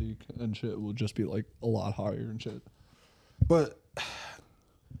obviously quality and shit will just be like a lot higher and shit. But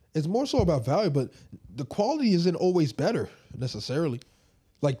it's more so about value, but the quality isn't always better necessarily.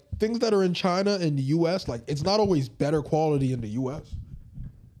 Like things that are in China and the US, like it's not always better quality in the US.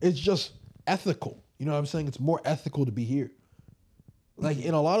 It's just ethical. You know what I'm saying? It's more ethical to be here. Like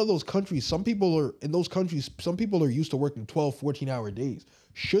in a lot of those countries, some people are used to working 12, 14-hour days.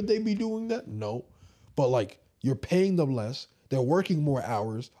 Should they be doing that? No. But like you're paying them less. They're working more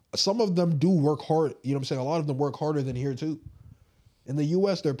hours. Some of them do work hard. You know what I'm saying? A lot of them work harder than here too. In the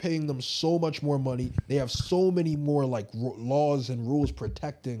US, they're paying them so much more money. They have so many more like laws and rules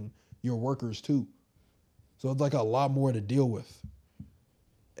protecting your workers too. So it's like a lot more to deal with.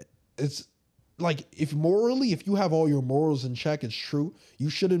 It's like if you have all your morals in check, it's true.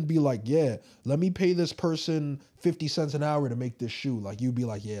 You shouldn't be like, yeah, let me pay this person 50 cents an hour to make this shoe. Like you'd be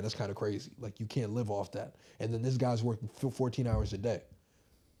like, yeah, that's kind of crazy. Like you can't live off that. And then this guy's working 14 hours a day.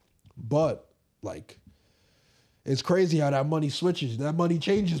 But like, it's crazy how that money switches. That money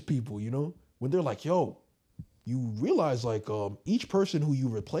changes people, you know? When they're like, yo, you realize like each person who you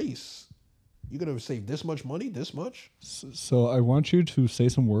replace, you're going to save this much money, this much. So I want you to say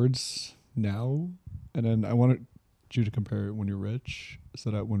some words now, and then I want you to compare it when you're rich,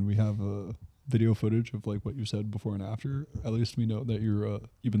 so that when we have a video footage of like what you said before and after, at least we know that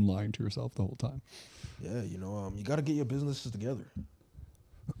you've been lying to yourself the whole time. Yeah, you know, you got to get your businesses together.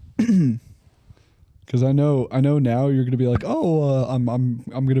 Because I know now you're gonna be like, oh, I'm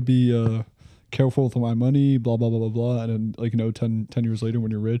gonna be careful with my money, blah blah blah blah blah, and then like 10 years later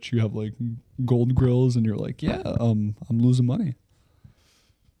when you're rich, you have like gold grills, and you're like, yeah, I'm losing money.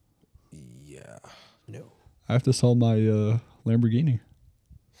 Yeah, no. I have to sell my Lamborghini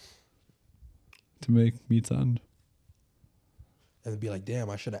to make meets end. And be like, damn,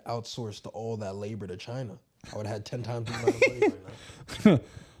 I should have outsourced all that labor to China. I would have had 10 times the amount of money right now.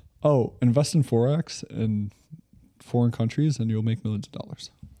 Oh, invest in Forex in foreign countries and you'll make millions of dollars.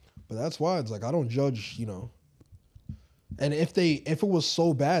 But that's why it's like, I don't judge, And if it was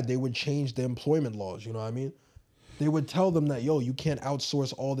so bad, they would change the employment laws. You know what I mean? They would tell them that, yo, you can't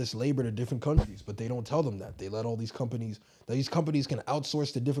outsource all this labor to different countries, but they don't tell them that. They let all these companies can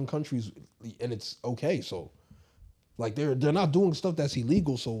outsource to different countries, and it's okay. So, like, they're not doing stuff that's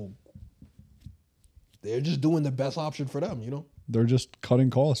illegal, so they're just doing the best option for them. You know, They're just cutting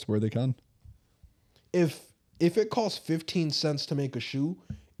costs where they can. if it costs 15 cents to make a shoe,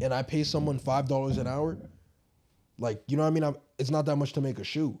 and I pay someone $5 an hour, like, you know what I mean? It's not that much to make a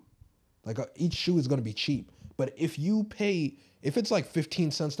shoe. Like, each shoe is gonna be cheap. But if it's like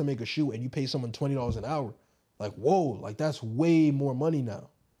 15 cents to make a shoe and you pay someone $20 an hour, like, whoa, like that's way more money now.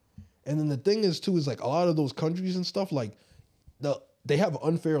 And then the thing is too, is like a lot of those countries and stuff, like they have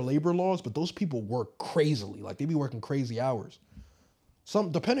unfair labor laws, but those people work crazily. Like they be working crazy hours.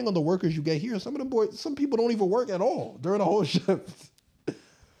 Depending on the workers you get here, some people don't even work at all during the whole shift.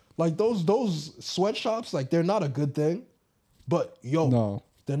 Like those sweatshops, like they're not a good thing. But No.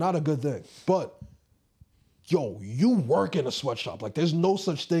 they're not a good thing. But yo, you work in a sweatshop. Like there's no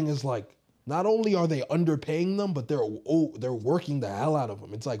such thing as like, not only are they underpaying them, but they're working the hell out of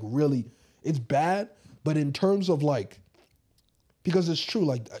them. It's like really, it's bad. But in terms of like, because it's true,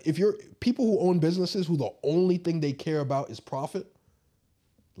 like if you're people who own businesses who the only thing they care about is profit,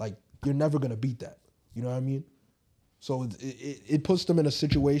 like you're never gonna beat that. You know what I mean? So it puts them in a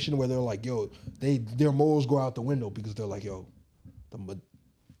situation where they're like, yo, their morals go out the window because they're like, yo,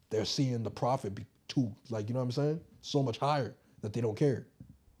 they're seeing the profit be too, like, you know what I'm saying? So much higher that they don't care.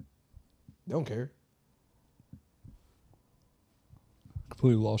 They don't care.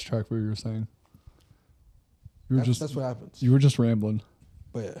 Completely lost track of what you were saying. That's what happens. You were just rambling.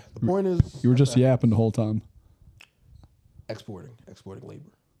 But yeah, the point is, You were just yapping the whole time. exporting labor.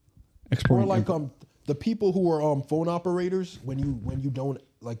 Or Exporting. like the people who are phone operators, when you don't,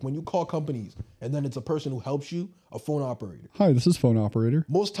 like when you call companies and then it's a person who helps you, a phone operator. Hi, this is phone operator.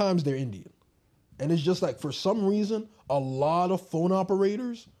 Most times they're Indian. And it's just like, for some reason, a lot of phone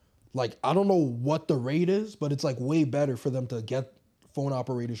operators, like, I don't know what the rate is, but it's like way better for them to get phone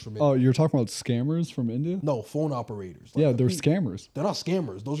operators from India. Oh, you're talking about scammers from India? No, phone operators. Like Yeah, they're scammers. They're not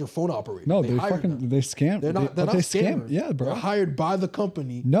scammers. Those are phone operators. No, they hire fucking them. they scam. They're not they scammers. scam. Yeah, bro. They're hired by the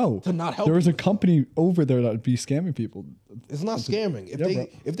company No, to not help there was you a company over there that'd be scamming people. It's not scamming. bro.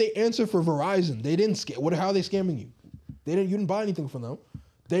 If they answer for Verizon, they didn't scam. How are they scamming you? You didn't buy anything from them.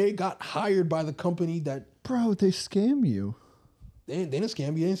 They got hired by the company that. Bro, they scam you. They didn't scam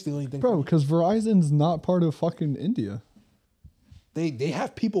you. They didn't steal anything. Bro, because Verizon's not part of fucking India. They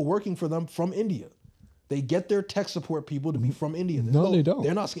have people working for them from India. They get their tech support people to be from India. No, they don't.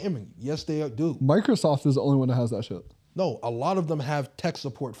 They're not scamming you. Yes, they do. Microsoft is the only one that has that shit. No, a lot of them have tech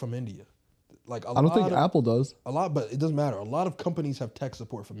support from India. Like I don't think Apple does. A lot, but it doesn't matter. A lot of companies have tech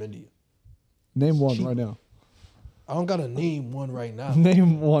support from India. Name one cheap. right now. I don't gotta name one right now.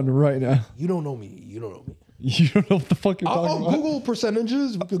 Name one right now. You don't know me. You don't know me. You don't know what the fuck you're talking I'll about. Google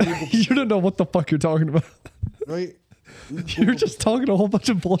percentages. We could Google You don't know what the fuck you're talking about. right? You're just talking a whole bunch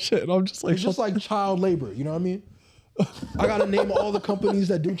of bullshit, and I'm just like, It's just like child labor. You know what I mean? I gotta name all the companies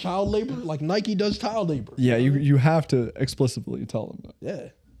that do child labor. Like Nike does child labor. yeah, you have to explicitly tell them that. Yeah,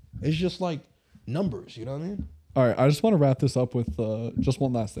 it's just like numbers. You know what I mean? All right, I just want to wrap this up with just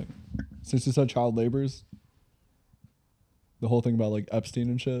one last thing. Since you said child laborers, the whole thing about like Epstein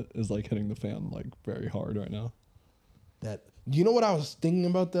and shit is like hitting the fan like very hard right now. That, you know what I was thinking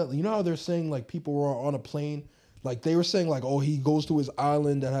about that? You know how they're saying like people were on a plane, like they were saying like, oh, he goes to his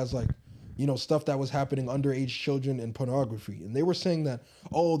island that has like, you know, stuff that was happening underage children and pornography. And they were saying that,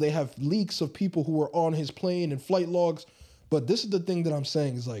 oh, they have leaks of people who were on his plane and flight logs. But this is the thing that I'm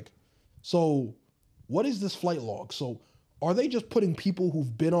saying is like, so what is this flight log? So are they just putting people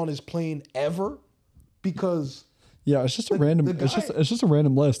who've been on his plane ever? Because Yeah, it's just a random. It's just a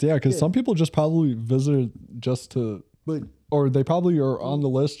random list. Yeah, because some people just probably visited just to, or they probably are on the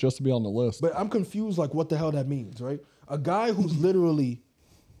list just to be on the list. But I'm confused, like what the hell that means, right? A guy who's literally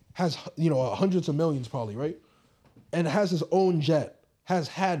has, you know, hundreds of millions probably, right? And has his own jet, has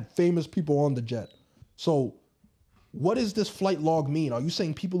had famous people on the jet. So what does this flight log mean? Are you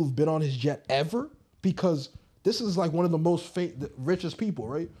saying people who've been on his jet ever? Because this is like one of the most the richest people,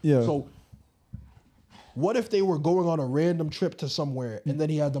 right? Yeah. So what if they were going on a random trip to somewhere and then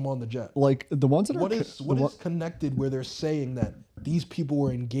he had them on the jet? Like the ones that What are is connected where they're saying that these people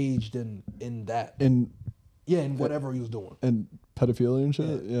were engaged in that? in Whatever he was doing. and pedophilia and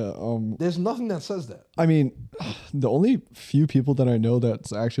shit. Yeah. There's nothing that says that. I mean, the only few people that I know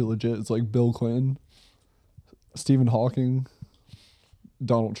that's actually legit is like Bill Clinton, Stephen Hawking,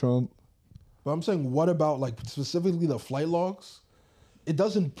 Donald Trump. But I'm saying, what about like specifically the flight logs? it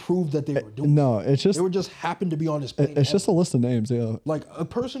doesn't prove that they were doing. No, it's just They were just happened to be on his plane. it's just a list of names. Yeah. Like a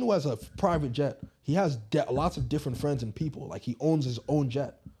person who has a private jet, he has lots of different friends and people. Like he owns his own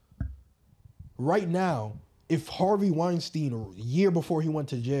jet. Right now, if Harvey Weinstein, a year before he went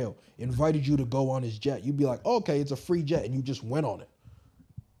to jail, invited you to go on his jet, you'd be like, okay, it's a free jet, and you just went on it.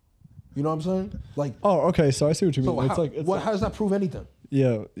 You know what I'm saying? Like, Oh, okay. So I see what you mean. so It's how does that prove anything?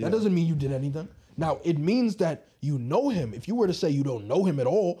 yeah. That doesn't mean you did anything. Now, it means that you know him. If you were to say you don't know him at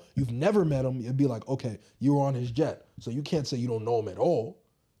all, you've never met him, it'd be like, okay, you were on his jet. So you can't say you don't know him at all.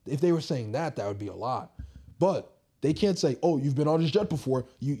 If they were saying that, that would be a lot. But they can't say, oh, you've been on his jet before.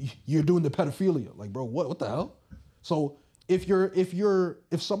 You're doing the pedophilia. Like, bro, what the hell? So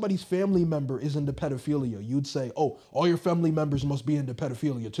if somebody's family member is into pedophilia, you'd say, oh, all your family members must be into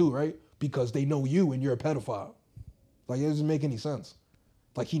pedophilia too, right? Because they know you and you're a pedophile. Like, it doesn't make any sense.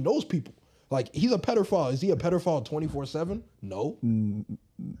 Like, he knows people. Like, he's a pedophile. Is he a pedophile 24/7? No.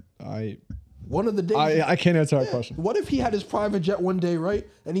 One of the days. I can't answer that question. What if he had his private jet one day, right?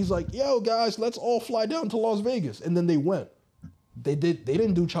 And he's like, yo, guys, let's all fly down to Las Vegas. And then they went. They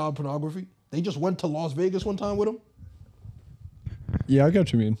didn't do child pornography. They just went to Las Vegas one time with him. Yeah, I got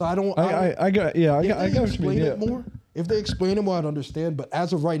what you mean. So I got what you mean. Yeah. More, if they explain it more, I'd understand. But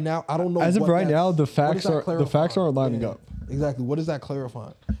as of right now, I don't know. As of right now, the facts aren't lining up. Exactly. What is that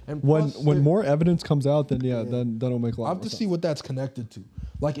clarifying? And when more evidence comes out, then then that'll make a lot. I have to see what that's connected to.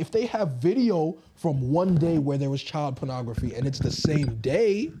 Like, if they have video from one day where there was child pornography and it's the same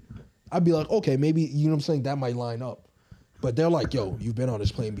day, I'd be like, okay, maybe, you know what I'm saying, that might line up. But they're like, yo, you've been on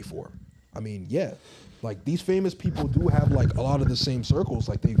this plane before. I mean, yeah. Like, these famous people do have, like, a lot of the same circles.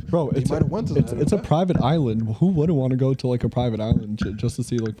 Like, they might have went to that. It's a private island. Who wouldn't want to go to, like, a private island just to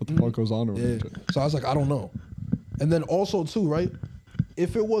see, like, what the fuck goes on over there? So I was like, I don't know. And then also, too, right?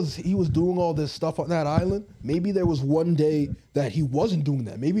 If he was doing all this stuff on that island, maybe there was one day that he wasn't doing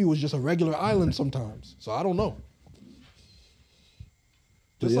that. Maybe it was just a regular island sometimes. So I don't know.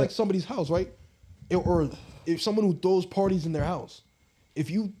 Just like somebody's house, right? Or if someone who throws parties in their house. If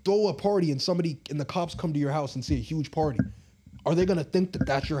you throw a party and the cops come to your house and see a huge party, are they going to think that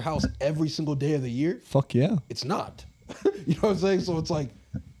that's your house every single day of the year? Fuck yeah. It's not. You know what I'm saying? So it's like,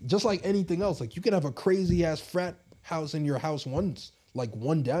 just like anything else, like you can have a crazy ass frat house in your house one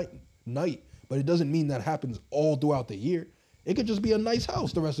night, but it doesn't mean that happens all throughout the year. It could just be a nice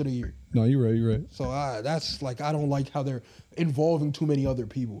house the rest of the year. No, you're right. So that's like, I don't like how they're involving too many other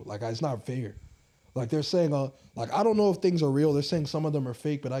people. Like, it's not fair. Like, they're saying, like, I don't know if things are real. They're saying some of them are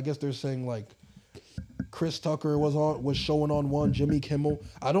fake, but I guess they're saying, like, Chris Tucker was showing on one, Jimmy Kimmel.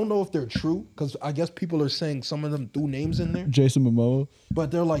 I don't know if they're true, because I guess people are saying some of them threw names in there. Jason Momoa.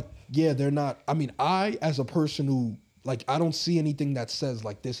 But they're like, yeah, they're not. I mean, as a person who, like, I don't see anything that says,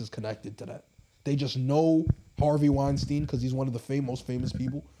 like, this is connected to that. They just know Harvey Weinstein because he's one of the most famous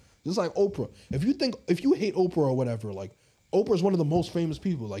people. Just like Oprah. If you hate Oprah or whatever, like, Oprah's one of the most famous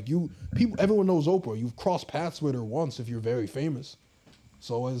people. Like, everyone knows Oprah. You've crossed paths with her once if you're very famous.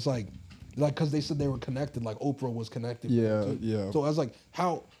 So it's like, because they said they were connected, like Oprah was connected. Yeah. So I was like,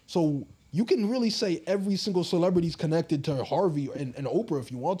 so you can really say every single celebrity's connected to Harvey and Oprah if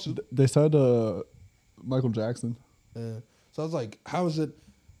you want to. They said Michael Jackson. Yeah. So I was like, how is it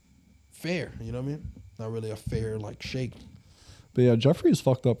fair? You know what I mean? Not really a fair, like, shake. But yeah, Jeffrey is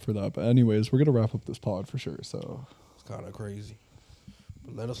fucked up for that. But anyways, we're going to wrap up this pod for sure. So it's kind of crazy.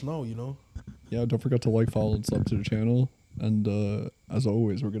 But let us know, you know? Yeah, don't forget to like, follow, and sub to the channel. And as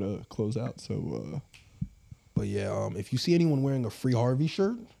always, we're going to close out. So, but yeah, if you see anyone wearing a Free Harvey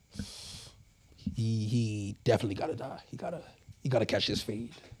shirt, he definitely got to die. He got to catch his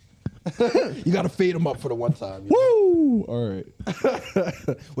fade. You got to fade him up for the one time. Woo! All right.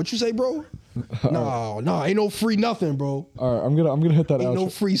 What you say, bro? No, ain't no free nothing, bro. All right, I'm gonna hit that outro. Ain't no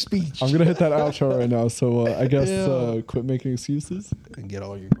free speech. I'm gonna hit that outro right now. So I guess quit making excuses and get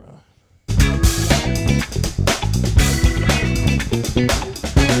all your grind.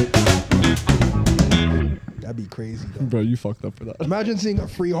 That'd be crazy, though. Bro, you fucked up for that. Imagine seeing a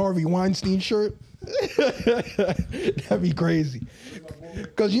Free Harvey Weinstein shirt. That'd be crazy.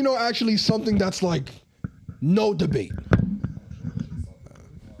 Because, you know, actually something that's like no debate.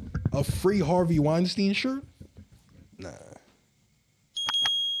 A Free Harvey Weinstein shirt? Nah.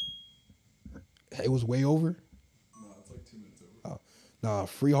 It was way over? No, it's like 2 minutes over. Nah,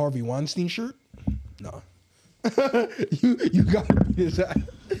 Free Harvey Weinstein shirt? Nah. you gotta be his ass.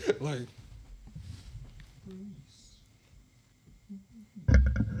 Like,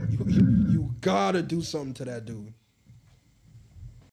 you gotta do something to that dude.